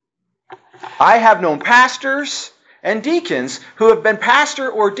words. I have known pastors and deacons who have been pastor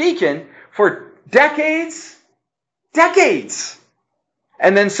or deacon for decades,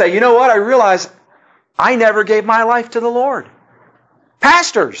 and then say, you know what, I realize I never gave my life to the Lord.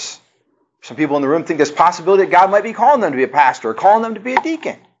 Pastors. Some people in the room think there's a possibility that God might be calling them to be a pastor or calling them to be a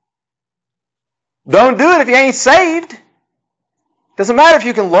deacon. Don't do it if you ain't saved. Doesn't matter if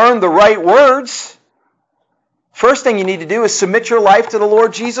you can learn the right words. First thing you need to do is submit your life to the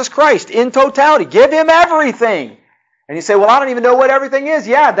Lord Jesus Christ in totality. Give Him everything. And you say, well, I don't even know what everything is.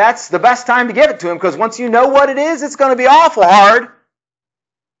 Yeah, that's the best time to give it to Him, because once you know what it is, it's going to be awful hard.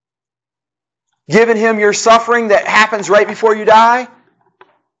 Giving Him your suffering that happens right before you die.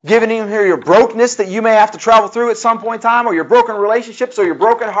 Giving Him your brokenness that you may have to travel through at some point in time, or your broken relationships, or your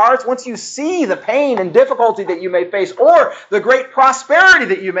broken hearts. Once you see the pain and difficulty that you may face, or the great prosperity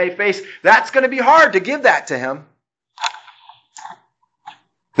that you may face, that's going to be hard to give that to Him.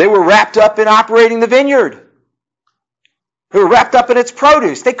 They were wrapped up in operating the vineyard. They were wrapped up in its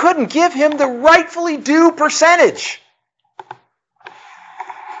produce. They couldn't give Him the rightfully due percentage.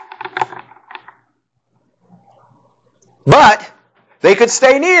 But they could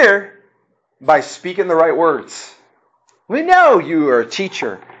stay near by speaking the right words. We know you are a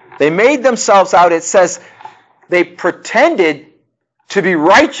teacher. They made themselves out, it says, they pretended to be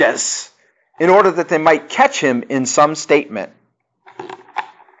righteous in order that they might catch Him in some statement.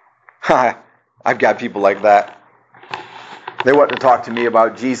 I've got people like that. They want to talk to me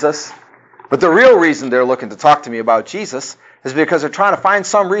about Jesus. But the real reason they're looking to talk to me about Jesus is because they're trying to find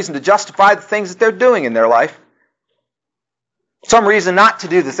some reason to justify the things that they're doing in their life. Some reason not to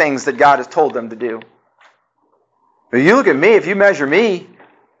do the things that God has told them to do. But you look at me, if you measure me,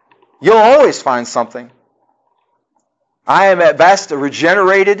 you'll always find something. I am at best a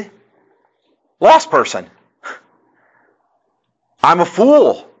regenerated, lost person. I'm a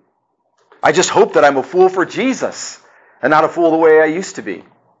fool. I just hope that I'm a fool for Jesus and not a fool the way I used to be.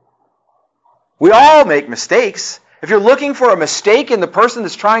 We all make mistakes. If you're looking for a mistake in the person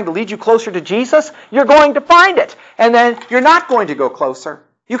that's trying to lead you closer to Jesus, you're going to find it. And then you're not going to go closer.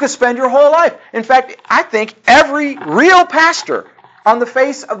 You could spend your whole life. In fact, I think every real pastor on the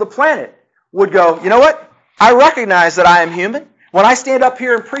face of the planet would go, you know what? I recognize that I am human. When I stand up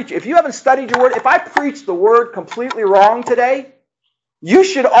here and preach, if you haven't studied your word, if I preach the word completely wrong today, you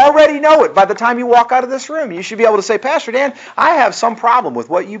should already know it by the time you walk out of this room. You should be able to say, Pastor Dan, I have some problem with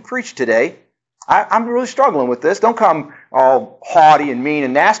what you preached today. I'm really struggling with this. Don't come all haughty and mean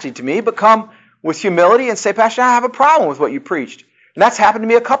and nasty to me, but come with humility and say, Pastor, I have a problem with what you preached. And that's happened to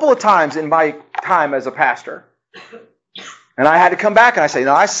me a couple of times in my time as a pastor. And I had to come back and I say,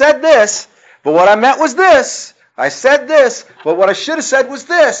 no, I said this, but what I meant was this. I said this, but what I should have said was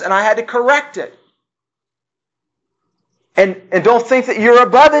this, and I had to correct it. And don't think that you're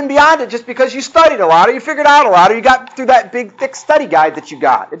above and beyond it just because you studied a lot, or you figured out a lot, or you got through that big, thick study guide that you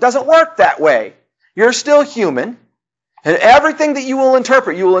got. It doesn't work that way. You're still human. And everything that you will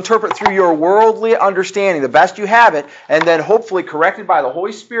interpret through your worldly understanding, the best you have it, and then hopefully corrected by the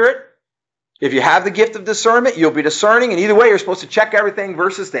Holy Spirit. If you have the gift of discernment, you'll be discerning. And either way, you're supposed to check everything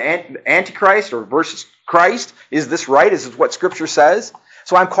versus the Antichrist or versus Christ. Is this right? Is this what Scripture says?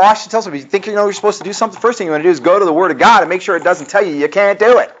 So I'm cautious to tell somebody, if you think you know you're supposed to do something, first thing you want to do is go to the Word of God and make sure it doesn't tell you can't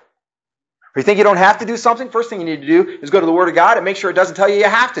do it. Or you think you don't have to do something, first thing you need to do is go to the Word of God and make sure it doesn't tell you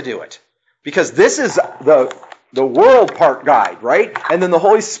have to do it. Because this is the world part guide, right? And then the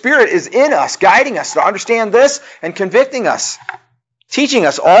Holy Spirit is in us, guiding us to understand this and convicting us, teaching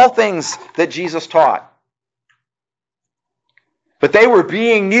us all things that Jesus taught. But they were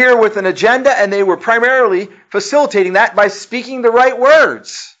being near with an agenda, and they were primarily facilitating that by speaking the right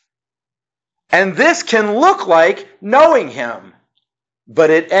words. And this can look like knowing Him,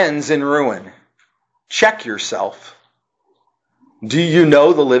 but it ends in ruin. Check yourself. Do you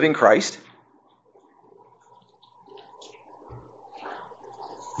know the living Christ?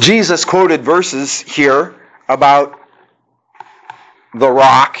 Jesus quoted verses here about the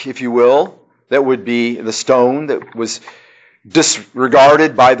rock, if you will, that would be the stone that was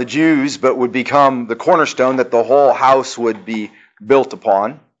disregarded by the Jews, but would become the cornerstone that the whole house would be built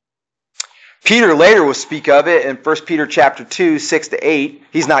upon. Peter later will speak of it in 1 Peter chapter 2, 6 to 8.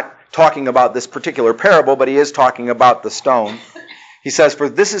 He's not talking about this particular parable, but he is talking about the stone. He says, "For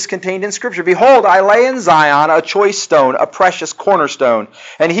this is contained in Scripture. Behold, I lay in Zion a choice stone, a precious cornerstone,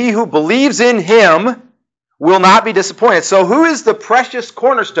 and he who believes in him will not be disappointed." So who is the precious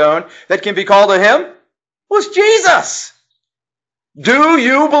cornerstone that can be called a him? Well, it's Jesus. Do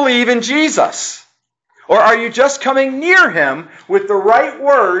you believe in Jesus? Or are you just coming near him with the right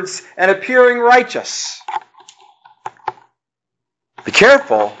words and appearing righteous? Be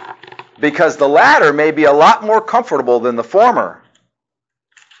careful, because the latter may be a lot more comfortable than the former.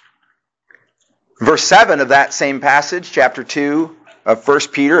 Verse 7 of that same passage, chapter 2 of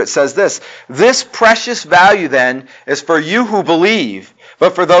 1 Peter, it says this, "This precious value then is for you who believe,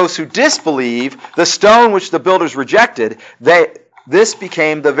 but for those who disbelieve, the stone which the builders rejected, this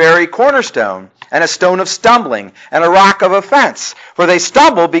became the very cornerstone, and a stone of stumbling, and a rock of offense. For they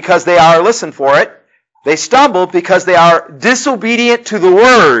stumble because they are," listen for it, "they stumble because they are disobedient to the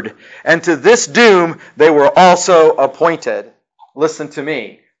word, and to this doom they were also appointed." Listen to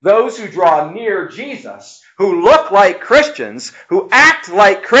me. Those who draw near Jesus, who look like Christians, who act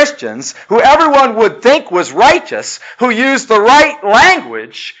like Christians, who everyone would think was righteous, who use the right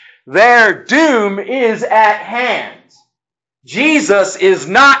language, their doom is at hand. Jesus is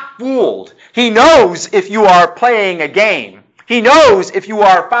not fooled. He knows if you are playing a game. He knows if you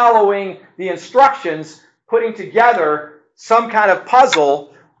are following the instructions, putting together some kind of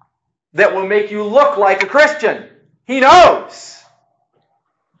puzzle that will make you look like a Christian. He knows.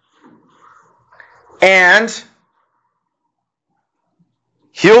 And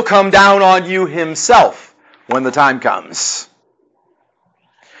he'll come down on you himself when the time comes.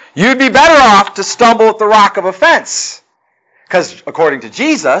 You'd be better off to stumble at the rock of offense. Because according to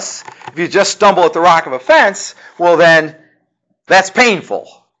Jesus, if you just stumble at the rock of offense, well then, that's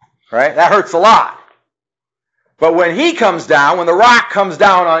painful, right? That hurts a lot. But when he comes down, when the rock comes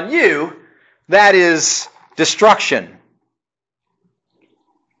down on you, that is destruction.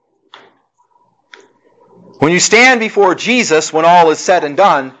 When you stand before Jesus, when all is said and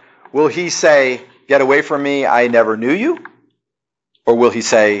done, will he say, "Get away from me, I never knew you"? Or will he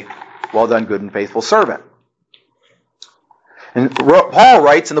say, "Well done, good and faithful servant"? And Paul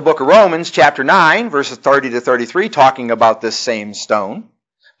writes in the book of Romans, chapter 9, verses 30 to 33, talking about this same stone.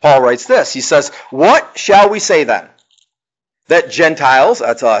 Paul writes this. He says, "What shall we say then? That Gentiles,"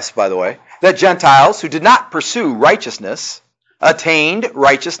 that's us, by the way, "that Gentiles who did not pursue righteousness attained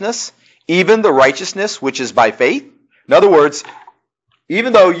righteousness, even the righteousness which is by faith?" In other words,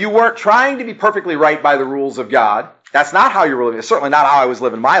 even though you weren't trying to be perfectly right by the rules of God, that's not how you were living. It's certainly not how I was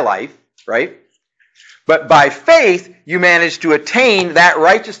living my life, right? But by faith, you managed to attain that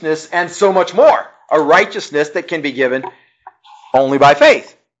righteousness and so much more. A righteousness that can be given only by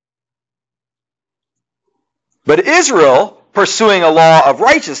faith. But Israel, pursuing a law of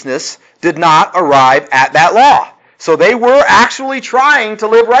righteousness, did not arrive at that law. So they were actually trying to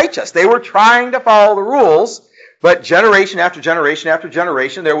live righteous. They were trying to follow the rules, but generation after generation after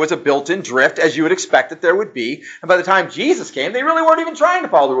generation, there was a built-in drift, as you would expect that there would be. And by the time Jesus came, they really weren't even trying to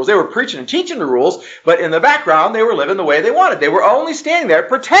follow the rules. They were preaching and teaching the rules, but in the background, they were living the way they wanted. They were only standing there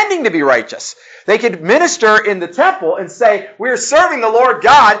pretending to be righteous. They could minister in the temple and say, "We're serving the Lord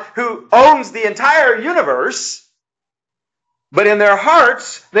God who owns the entire universe." But in their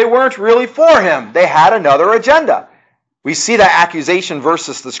hearts, they weren't really for him. They had another agenda. We see that accusation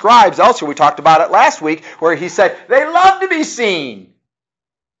versus the scribes elsewhere. We talked about it last week, where he said, they love to be seen.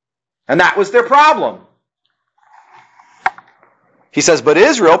 And that was their problem. He says, "But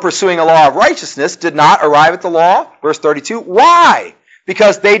Israel, pursuing a law of righteousness, did not arrive at the law." Verse 32. Why?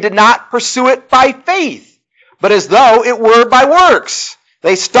 Because they did not pursue it by faith, but as though it were by works.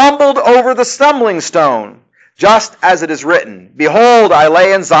 They stumbled over the stumbling stone. Just as it is written, "Behold, I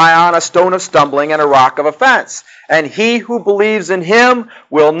lay in Zion a stone of stumbling and a rock of offense, and he who believes in him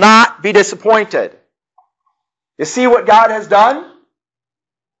will not be disappointed." You see what God has done?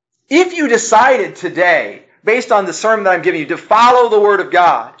 If you decided today, based on the sermon that I'm giving you, to follow the Word of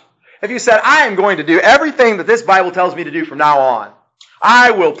God, if you said, "I am going to do everything that this Bible tells me to do from now on,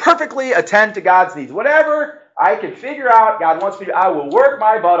 I will perfectly attend to God's needs. Whatever I can figure out God wants me to do, I will work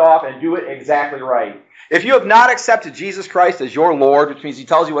my butt off and do it exactly right." If you have not accepted Jesus Christ as your Lord, which means he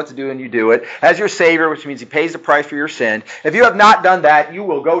tells you what to do and you do it, as your Savior, which means he pays the price for your sin, if you have not done that, you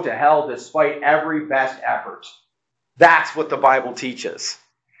will go to hell despite every best effort. That's what the Bible teaches.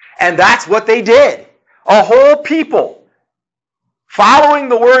 And that's what they did. A whole people following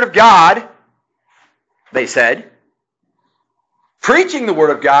the Word of God, they said, preaching the Word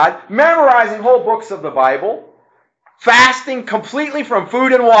of God, memorizing whole books of the Bible, fasting completely from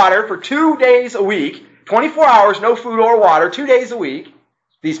food and water for 2 days a week, 24 hours, no food or water, 2 days a week.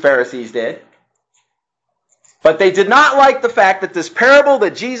 These Pharisees did. But they did not like the fact that this parable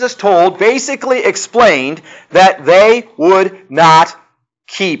that Jesus told basically explained that they would not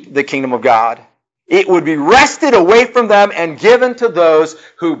keep the kingdom of God. It would be wrested away from them and given to those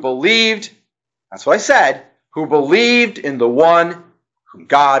who believed, that's what I said, who believed in the one whom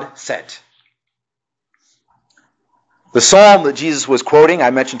God sent. The psalm that Jesus was quoting,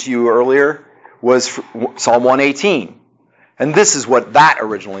 I mentioned to you earlier, was Psalm 118. And this is what that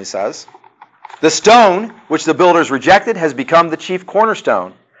originally says. The stone which the builders rejected has become the chief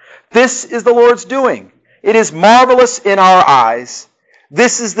cornerstone. This is the Lord's doing. It is marvelous in our eyes.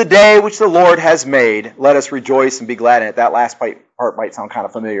 This is the day which the Lord has made. Let us rejoice and be glad in it. That last part might sound kind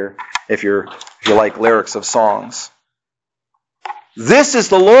of familiar if you like lyrics of songs. This is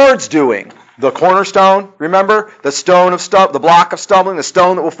the Lord's doing. The cornerstone, remember? The block of stumbling, the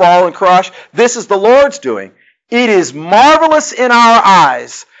stone that will fall and crush. This is the Lord's doing. It is marvelous in our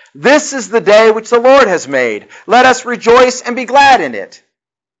eyes. This is the day which the Lord has made. Let us rejoice and be glad in it.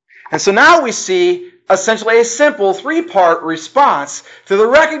 And so now we see essentially a simple 3-part response to the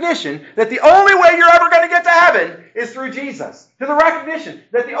recognition that the only way you're ever going to get to heaven is through Jesus. To the recognition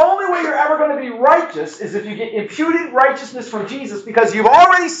that the only way you're ever going to be righteous is if you get imputed righteousness from Jesus because you've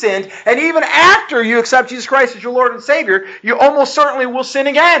already sinned, and even after you accept Jesus Christ as your Lord and Savior, you almost certainly will sin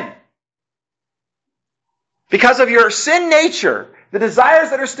again. Because of your sin nature, the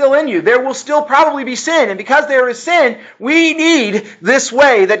desires that are still in you, there will still probably be sin. And because there is sin, we need this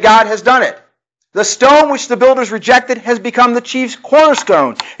way that God has done it. The stone which the builders rejected has become the chief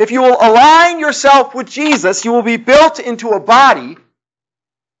cornerstone. If you will align yourself with Jesus, you will be built into a body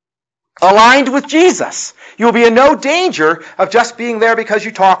aligned with Jesus. You will be in no danger of just being there because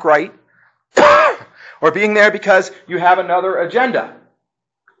you talk right or being there because you have another agenda.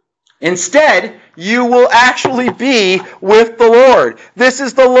 Instead, you will actually be with the Lord. This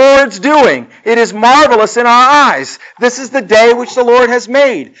is the Lord's doing. It is marvelous in our eyes. This is the day which the Lord has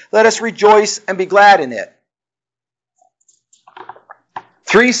made. Let us rejoice and be glad in it.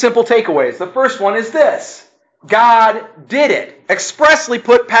 3 simple takeaways. The first one is this. God did it. Expressly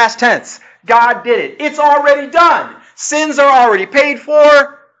put past tense. God did it. It's already done. Sins are already paid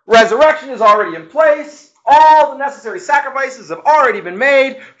for. Resurrection is already in place. All the necessary sacrifices have already been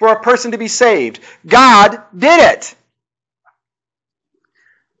made for a person to be saved. God did it.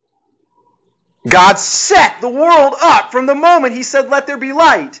 God set the world up from the moment He said, "Let there be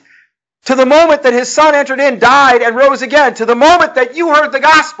light," to the moment that His Son entered in, died, and rose again, to the moment that you heard the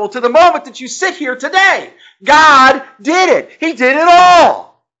gospel, to the moment that you sit here today. God did it. He did it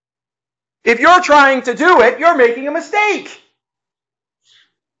all. If you're trying to do it, you're making a mistake.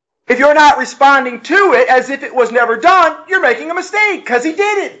 If you're not responding to it as if it was never done, you're making a mistake because He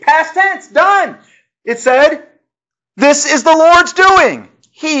did it. Past tense, done. It said, this is the Lord's doing.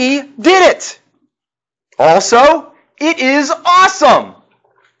 He did it. Also, it is awesome.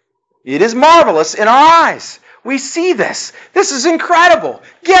 It is marvelous in our eyes. We see this. This is incredible.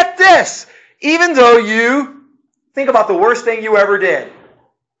 Get this. Even though you think about the worst thing you ever did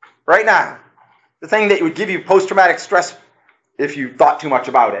right now, the thing that would give you post-traumatic stress if you thought too much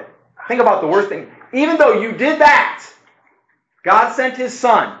about it. Think about the worst thing. Even though you did that, God sent His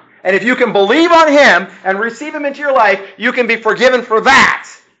Son. And if you can believe on Him and receive Him into your life, you can be forgiven for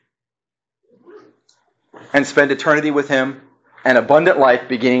that. And spend eternity with Him, an abundant life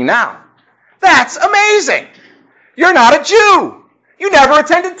beginning now. That's amazing. You're not a Jew. You never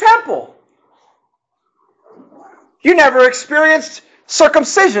attended temple. You never experienced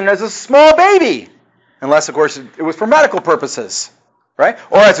circumcision as a small baby. Unless, of course, it was for medical purposes. Right?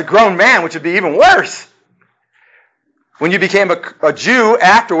 Or as a grown man, which would be even worse. When you became a Jew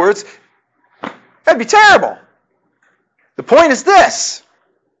afterwards, that'd be terrible. The point is this.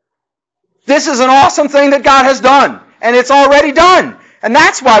 This is an awesome thing that God has done. And it's already done. And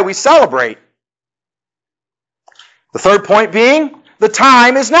that's why we celebrate. The third point being, the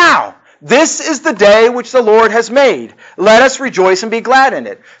time is now. This is the day which the Lord has made. Let us rejoice and be glad in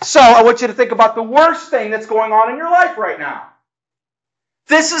it. So, I want you to think about the worst thing that's going on in your life right now.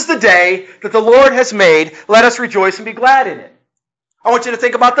 This is the day that the Lord has made. Let us rejoice and be glad in it. I want you to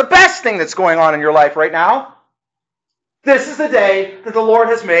think about the best thing that's going on in your life right now. This is the day that the Lord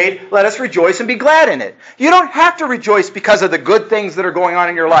has made. Let us rejoice and be glad in it. You don't have to rejoice because of the good things that are going on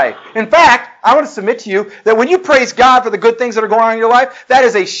in your life. In fact, I want to submit to you that when you praise God for the good things that are going on in your life, that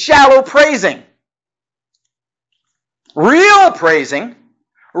is a shallow praising. Real praising,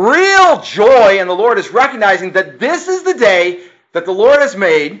 real joy in the Lord is recognizing that this is the day that the Lord has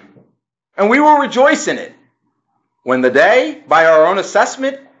made, and we will rejoice in it. When the day, by our own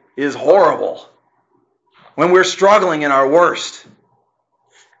assessment, is horrible. When we're struggling in our worst.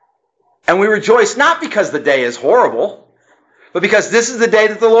 And we rejoice not because the day is horrible, but because this is the day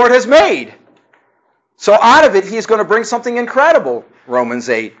that the Lord has made. So out of it, He is going to bring something incredible, Romans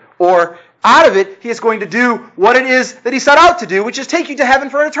 8. Or out of it, He is going to do what it is that He set out to do, which is take you to heaven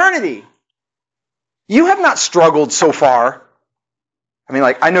for eternity. You have not struggled so far. I mean,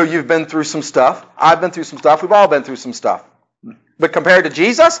 I know you've been through some stuff. I've been through some stuff. We've all been through some stuff. But compared to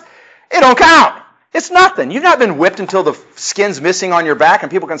Jesus, it don't count. It's nothing. You've not been whipped until the skin's missing on your back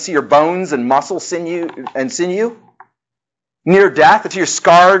and people can see your bones and muscle, sinew. Near death, until you're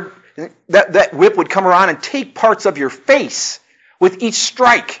scarred. That whip would come around and take parts of your face with each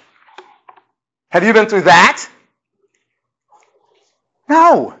strike. Have you been through that?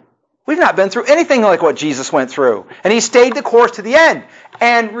 No. We've not been through anything like what Jesus went through. And He stayed the course to the end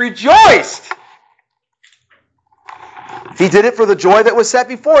and rejoiced. He did it for the joy that was set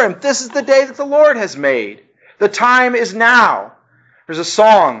before Him. This is the day that the Lord has made. The time is now. There's a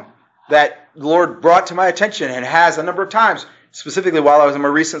song that the Lord brought to my attention and has a number of times, specifically while I was on my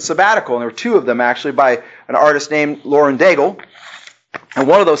recent sabbatical. And there were two of them actually by an artist named Lauren Daigle. And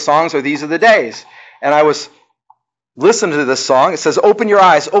one of those songs are These Are the Days. And I was listening to this song. It says, open your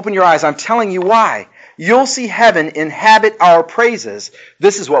eyes, I'm telling you why. You'll see heaven inhabit our praises.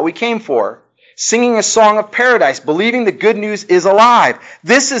 This is what we came for. Singing a song of paradise, believing the good news is alive.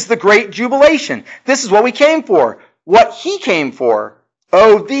 This is the great jubilation. This is what we came for. What He came for.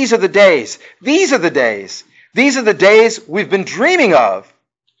 Oh, these are the days. These are the days. These are the days we've been dreaming of.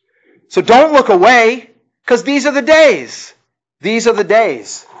 So don't look away, because these are the days. These are the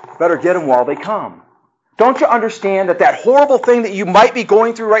days. Better get them while they come. Don't you understand that that horrible thing that you might be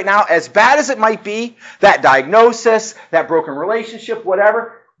going through right now, as bad as it might be, that diagnosis, that broken relationship,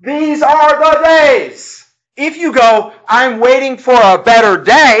 whatever, these are the days. If you go, I'm waiting for a better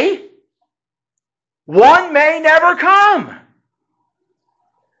day, one may never come.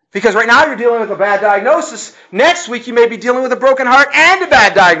 Because right now you're dealing with a bad diagnosis. Next week you may be dealing with a broken heart and a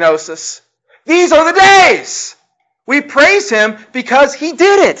bad diagnosis. These are the days. We praise Him because He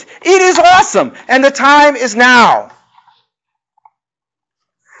did it. It is awesome. And the time is now.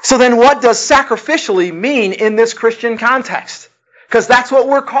 So then what does sacrificially mean in this Christian context? Because that's what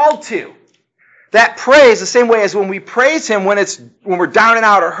we're called to. That praise, the same way as when we praise Him when we're down and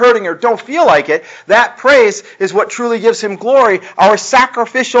out or hurting or don't feel like it, that praise is what truly gives Him glory. Our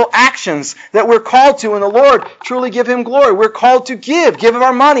sacrificial actions that we're called to in the Lord truly give Him glory. We're called to give Him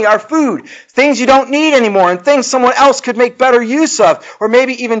our money, our food, things you don't need anymore and things someone else could make better use of, or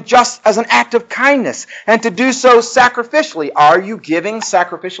maybe even just as an act of kindness, and to do so sacrificially. Are you giving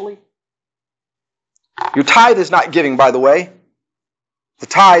sacrificially? Your tithe is not giving, by the way. The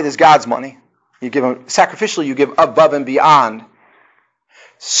tithe is God's money. You give them sacrificially, you give above and beyond.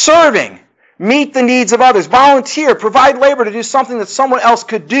 Serving. Meet the needs of others. Volunteer. Provide labor to do something that someone else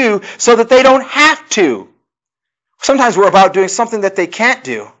could do so that they don't have to. Sometimes we're about doing something that they can't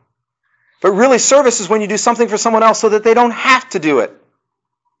do. But really, service is when you do something for someone else so that they don't have to do it.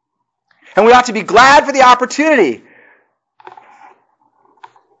 And we ought to be glad for the opportunity.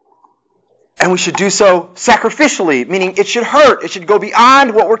 And we should do so sacrificially, meaning it should hurt. It should go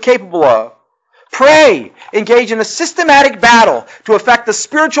beyond what we're capable of. Pray. Engage in a systematic battle to affect the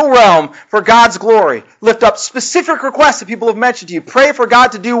spiritual realm for God's glory. Lift up specific requests that people have mentioned to you. Pray for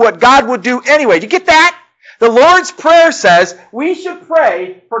God to do what God would do anyway. Do you get that? The Lord's Prayer says we should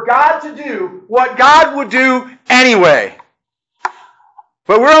pray for God to do what God would do anyway.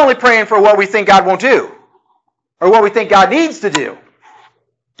 But we're only praying for what we think God won't do, or what we think God needs to do,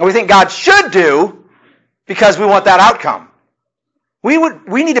 or we think God should do because we want that outcome. We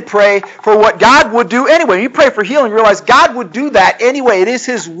need to pray for what God would do anyway. When you pray for healing, realize God would do that anyway. It is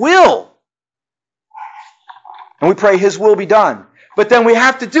His will. And we pray His will be done. But then we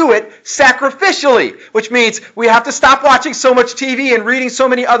have to do it sacrificially, which means we have to stop watching so much TV and reading so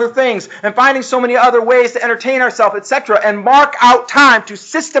many other things and finding so many other ways to entertain ourselves, etc., and mark out time to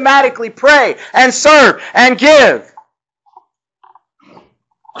systematically pray and serve and give.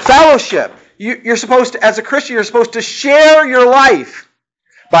 Fellowship. You're supposed to, as a Christian, you're supposed to share your life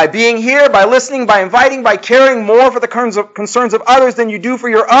by being here, by listening, by inviting, by caring more for the concerns of others than you do for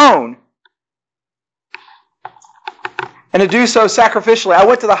your own. And to do so sacrificially. I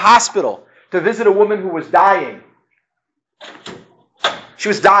went to the hospital to visit a woman who was dying. She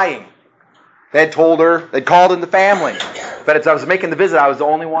was dying. They had told her, they'd called in the family. But as I was making the visit, I was the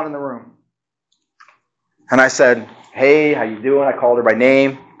only one in the room. And I said, hey, how you doing? I called her by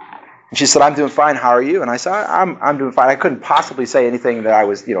name. And she said, I'm doing fine. How are you? And I said, I'm doing fine. I couldn't possibly say anything that I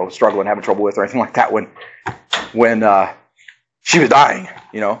was, struggling, having trouble with or anything like that when when she was dying,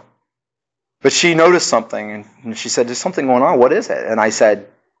 But she noticed something, and she said, there's something going on. What is it? And I said,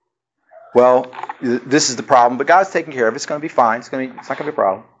 well, this is the problem, but God's taking care of it. It's going to be fine. It's not going to be a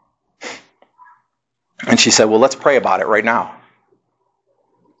problem. And she said, well, let's pray about it right now.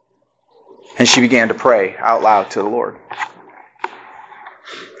 And she began to pray out loud to the Lord.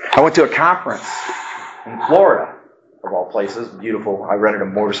 I went to a conference in Florida, of all places. Beautiful. I rented a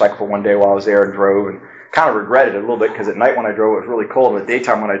motorcycle for one day while I was there and drove, and kind of regretted it a little bit because at night when I drove it was really cold, and at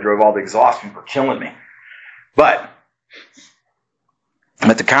daytime when I drove all the exhaustion were killing me. But I'm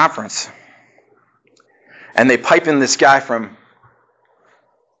at the conference, and they pipe in this guy from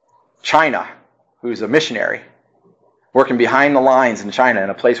China who's a missionary working behind the lines in China in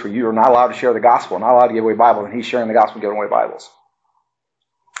a place where you are not allowed to share the gospel, not allowed to give away Bibles, and he's sharing the gospel and giving away Bibles.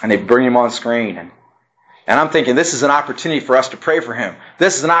 And they bring him on screen, and I'm thinking this is an opportunity for us to pray for him.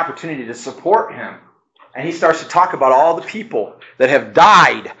 This is an opportunity to support him. And he starts to talk about all the people that have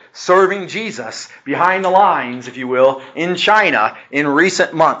died serving Jesus behind the lines, if you will, in China in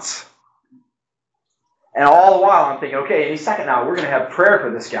recent months. And all the while I'm thinking, okay, any second now we're going to have prayer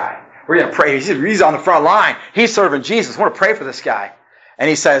for this guy. We're going to pray. He's on the front line. He's serving Jesus. I want to pray for this guy. And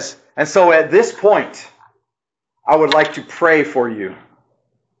he says, and so at this point, I would like to pray for you.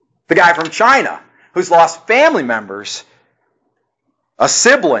 The guy from China who's lost family members, a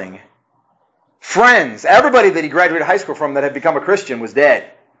sibling, friends, everybody that he graduated high school from that had become a Christian was dead.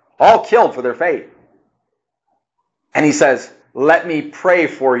 All killed for their faith. And he says, let me pray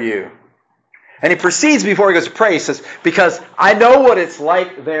for you. And he proceeds before he goes to pray, he says, because I know what it's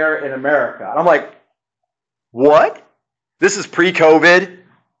like there in America. And I'm like, what? This is pre-COVID,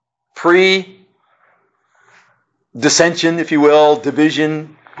 pre-dissension, if you will,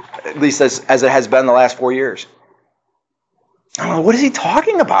 division, at least as it has been the last 4 years. I don't know, what is he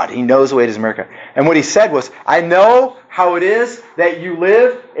talking about? He knows the way it is in America. And what he said was, I know how it is that you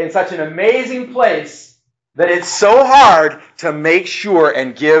live in such an amazing place that it's so hard to make sure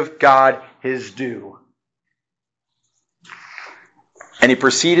and give God His due. And he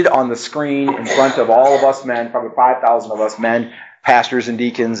proceeded on the screen in front of all of us men, probably 5,000 of us men, pastors and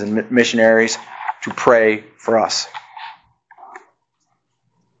deacons and missionaries, to pray for us.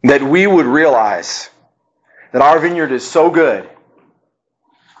 That we would realize that our vineyard is so good,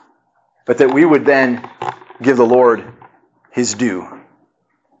 but that we would then give the Lord His due.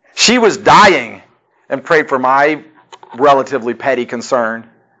 She was dying and prayed for my relatively petty concern.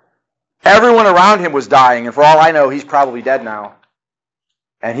 Everyone around him was dying, and for all I know, he's probably dead now.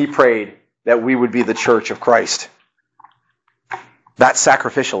 And he prayed that we would be the church of Christ. That's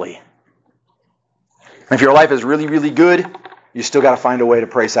sacrificially. And if your life is really, really good, you still got to find a way to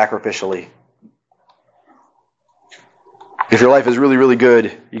pray sacrificially. If your life is really, really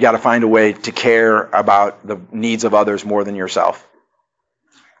good, you got to find a way to care about the needs of others more than yourself.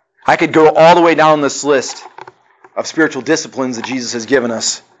 I could go all the way down this list of spiritual disciplines that Jesus has given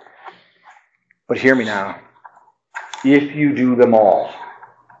us. But hear me now. If you do them all,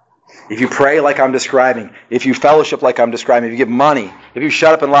 if you pray like I'm describing, if you fellowship like I'm describing, if you give money, if you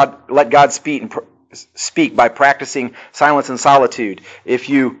shut up and let God speak by practicing silence and solitude, if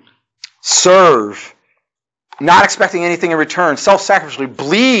you serve, not expecting anything in return, self-sacrificially,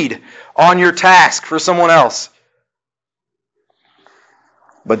 bleed on your task for someone else,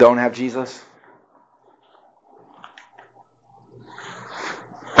 but don't have Jesus,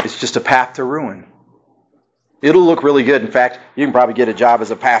 it's just a path to ruin. It'll look really good. In fact, you can probably get a job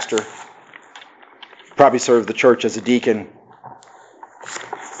as a pastor, probably serve the church as a deacon.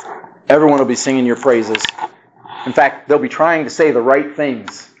 Everyone will be singing your praises. In fact, they'll be trying to say the right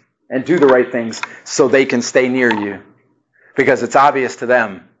things and do the right things so they can stay near you, because it's obvious to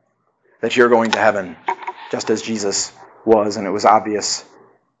them that you're going to heaven, just as Jesus was, and it was obvious,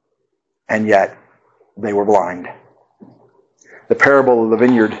 and yet they were blind. The parable of the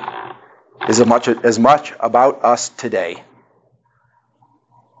vineyard is as much about us today.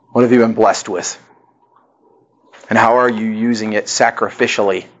 What have you been blessed with? And how are you using it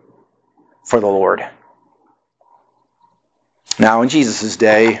sacrificially for the Lord? Now, in Jesus'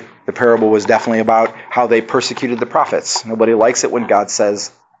 day, the parable was definitely about how they persecuted the prophets. Nobody likes it when God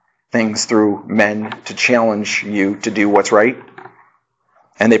says things through men to challenge you to do what's right.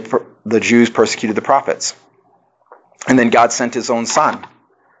 And the Jews persecuted the prophets. And then God sent His own Son.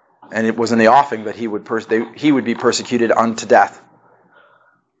 And it was in the offing that he would be persecuted unto death.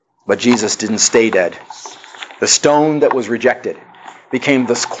 But Jesus didn't stay dead. The stone that was rejected became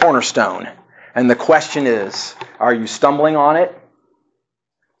this cornerstone. And the question is, are you stumbling on it?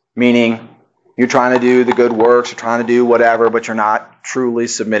 Meaning, you're trying to do the good works, you're trying to do whatever, but you're not truly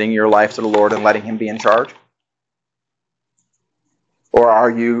submitting your life to the Lord and letting Him be in charge? Or are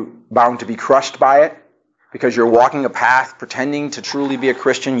you bound to be crushed by it because you're walking a path pretending to truly be a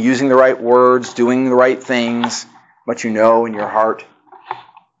Christian, using the right words, doing the right things, but you know in your heart,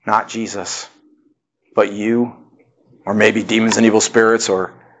 not Jesus, but you, or maybe demons and evil spirits,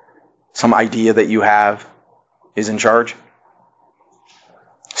 or some idea that you have is in charge?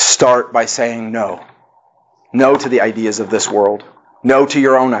 Start by saying no. No to the ideas of this world. No to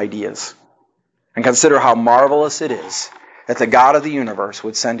your own ideas. And consider how marvelous it is that the God of the universe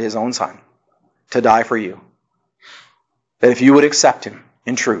would send his own Son to die for you. That if you would accept him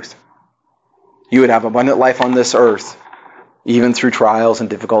in truth, you would have abundant life on this earth, even through trials and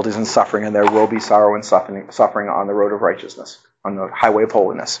difficulties and suffering, and there will be sorrow and suffering on the road of righteousness, on the highway of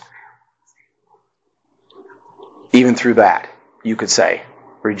holiness. Even through that, you could say,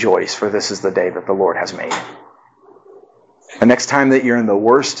 rejoice, for this is the day that the Lord has made. The next time that you're in the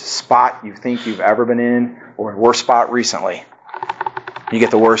worst spot you think you've ever been in, or worst spot recently, you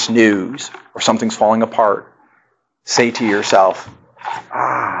get the worst news, or something's falling apart, say to yourself,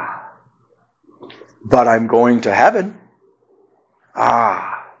 but I'm going to heaven.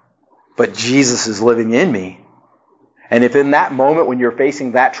 But Jesus is living in me. And if in that moment when you're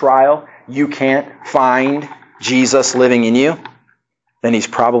facing that trial, you can't find Jesus living in you, then he's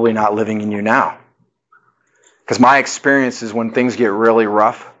probably not living in you now. Because my experience is when things get really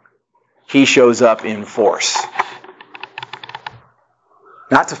rough, he shows up in force.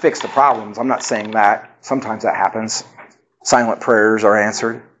 Not to fix the problems, I'm not saying that. Sometimes that happens. Silent prayers are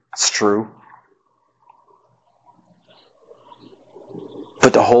answered. It's true.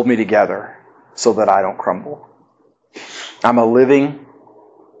 But to hold me together so that I don't crumble. I'm a living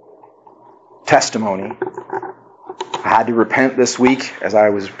testimony. I had to repent this week as I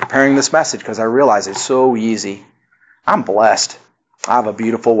was preparing this message because I realized it's so easy. I'm blessed. I have a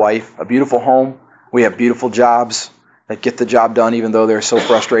beautiful wife, a beautiful home. We have beautiful jobs that get the job done even though they're so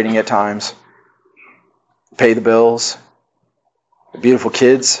frustrating at times. Pay the bills. Beautiful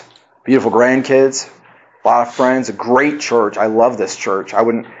kids, beautiful grandkids, a lot of friends, a great church. I love this church.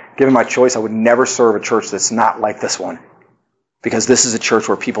 Given my choice, I would never serve a church that's not like this one. Because this is a church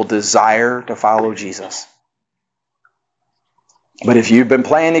where people desire to follow Jesus. But if you've been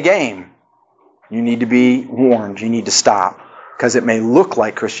playing a game, you need to be warned. You need to stop. Because it may look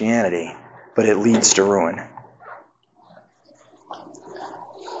like Christianity, but it leads to ruin.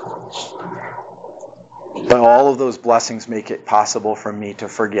 But all of those blessings make it possible for me to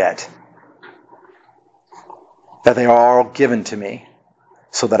forget that they are all given to me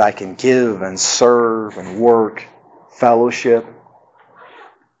so that I can give and serve and work, fellowship,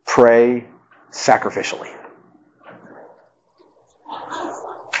 pray sacrificially.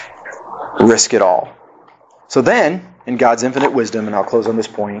 Risk it all. So then, in God's infinite wisdom, and I'll close on this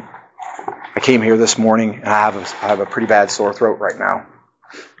point, I came here this morning and I have a pretty bad sore throat right now.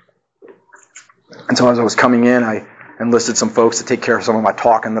 And so as I was coming in, I enlisted some folks to take care of some of my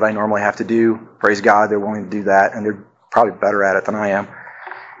talking that I normally have to do. Praise God, they're willing to do that, and they're probably better at it than I am.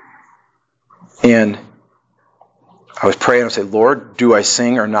 And I was praying and I said, Lord, do I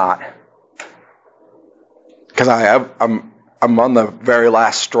sing or not? Because I'm on the very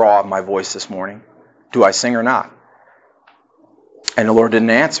last straw of my voice this morning. Do I sing or not? And the Lord didn't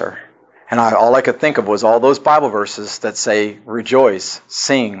answer. And all I could think of was all those Bible verses that say, rejoice,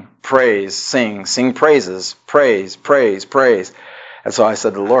 sing, praise, sing praises, praise, praise, praise. And so I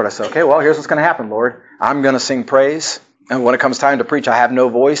said to the Lord, I said, okay, well, here's what's going to happen, Lord. I'm going to sing praise. And when it comes time to preach, I have no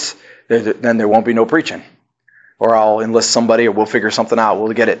voice. Then there won't be no preaching. Or I'll enlist somebody or we'll figure something out.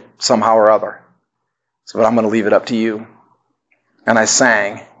 We'll get it somehow or other. So, but I'm going to leave it up to you. And I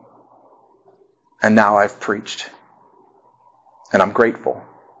sang. And now I've preached. And I'm grateful.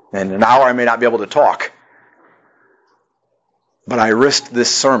 And in an hour I may not be able to talk. But I risked this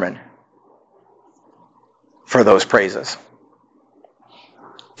sermon for those praises.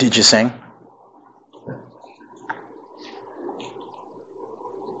 Did you sing?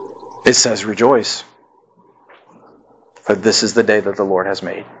 It says rejoice. For this is the day that the Lord has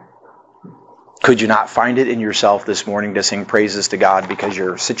made. Could you not find it in yourself this morning to sing praises to God because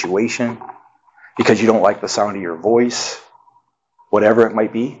your situation, because you don't like the sound of your voice, whatever it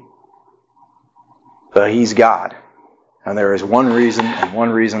might be? But He's God. And there is one reason and one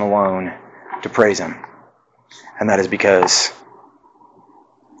reason alone to praise Him. And that is because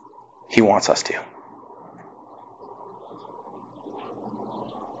He wants us to.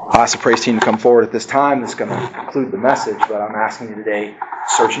 I'll ask the praise team to come forward at this time. This is going to conclude the message, but I'm asking you today,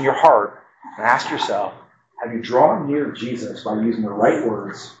 search in your heart and ask yourself, have you drawn near Jesus by using the right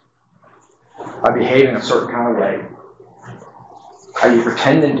words, by behaving a certain kind of way? Are you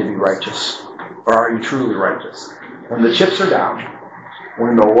pretending to be righteous, or are you truly righteous? When the chips are down,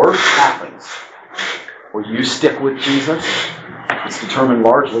 When the worst happens, will you stick with Jesus? It's determined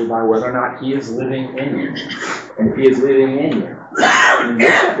largely by whether or not He is living in you. And if He is living in you, then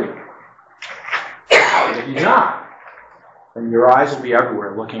you'll stick with Him. And if He's not, then your eyes will be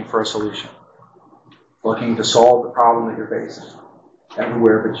everywhere looking for a solution. Looking to solve the problem that you're facing.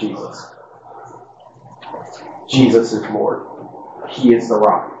 Everywhere but Jesus. Jesus is Lord. He is the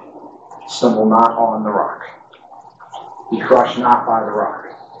rock. Stumble not on the rock. Be crushed not by the rock.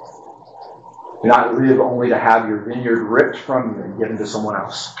 Do not live only to have your vineyard ripped from you and given to someone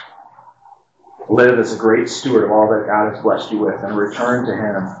else. Live as a great steward of all that God has blessed you with and return to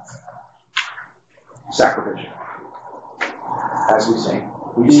Him sacrificial. As we sing.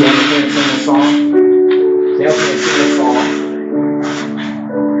 Will you stand with me and sing this song? Stand with me and sing this song.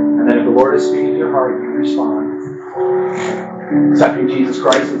 And then if the Lord is speaking to your heart, you respond. Accepting Jesus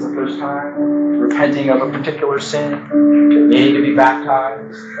Christ as the first time, repenting of a particular sin, needing to be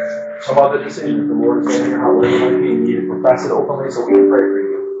baptized, some other decision if the Lord is in your heart, whatever it might be, you need to profess it openly so we can pray for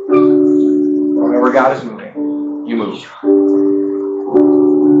you. Whenever God is moving, you move.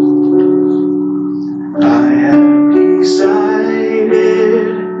 I have decided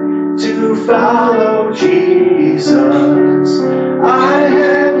to follow Jesus. I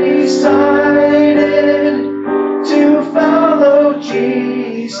have decided to follow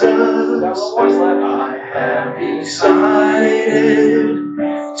Jesus. I have decided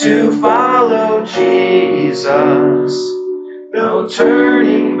to follow Jesus. No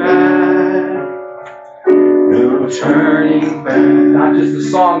turning back. No turning back. Not just the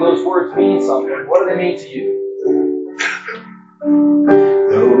song, those words mean something. What do they mean to you?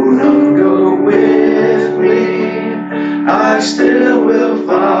 Though none go with me, I still will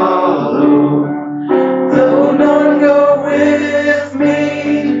follow. Though none go with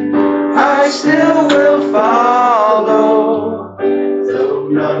me, I still will follow. Though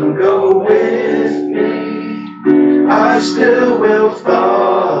none go with me, I still will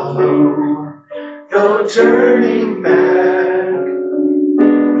follow. No turning back,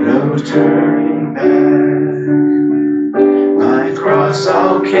 no turning back. My cross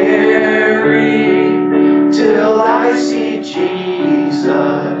I'll carry till I see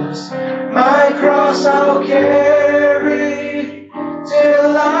Jesus. My cross I'll carry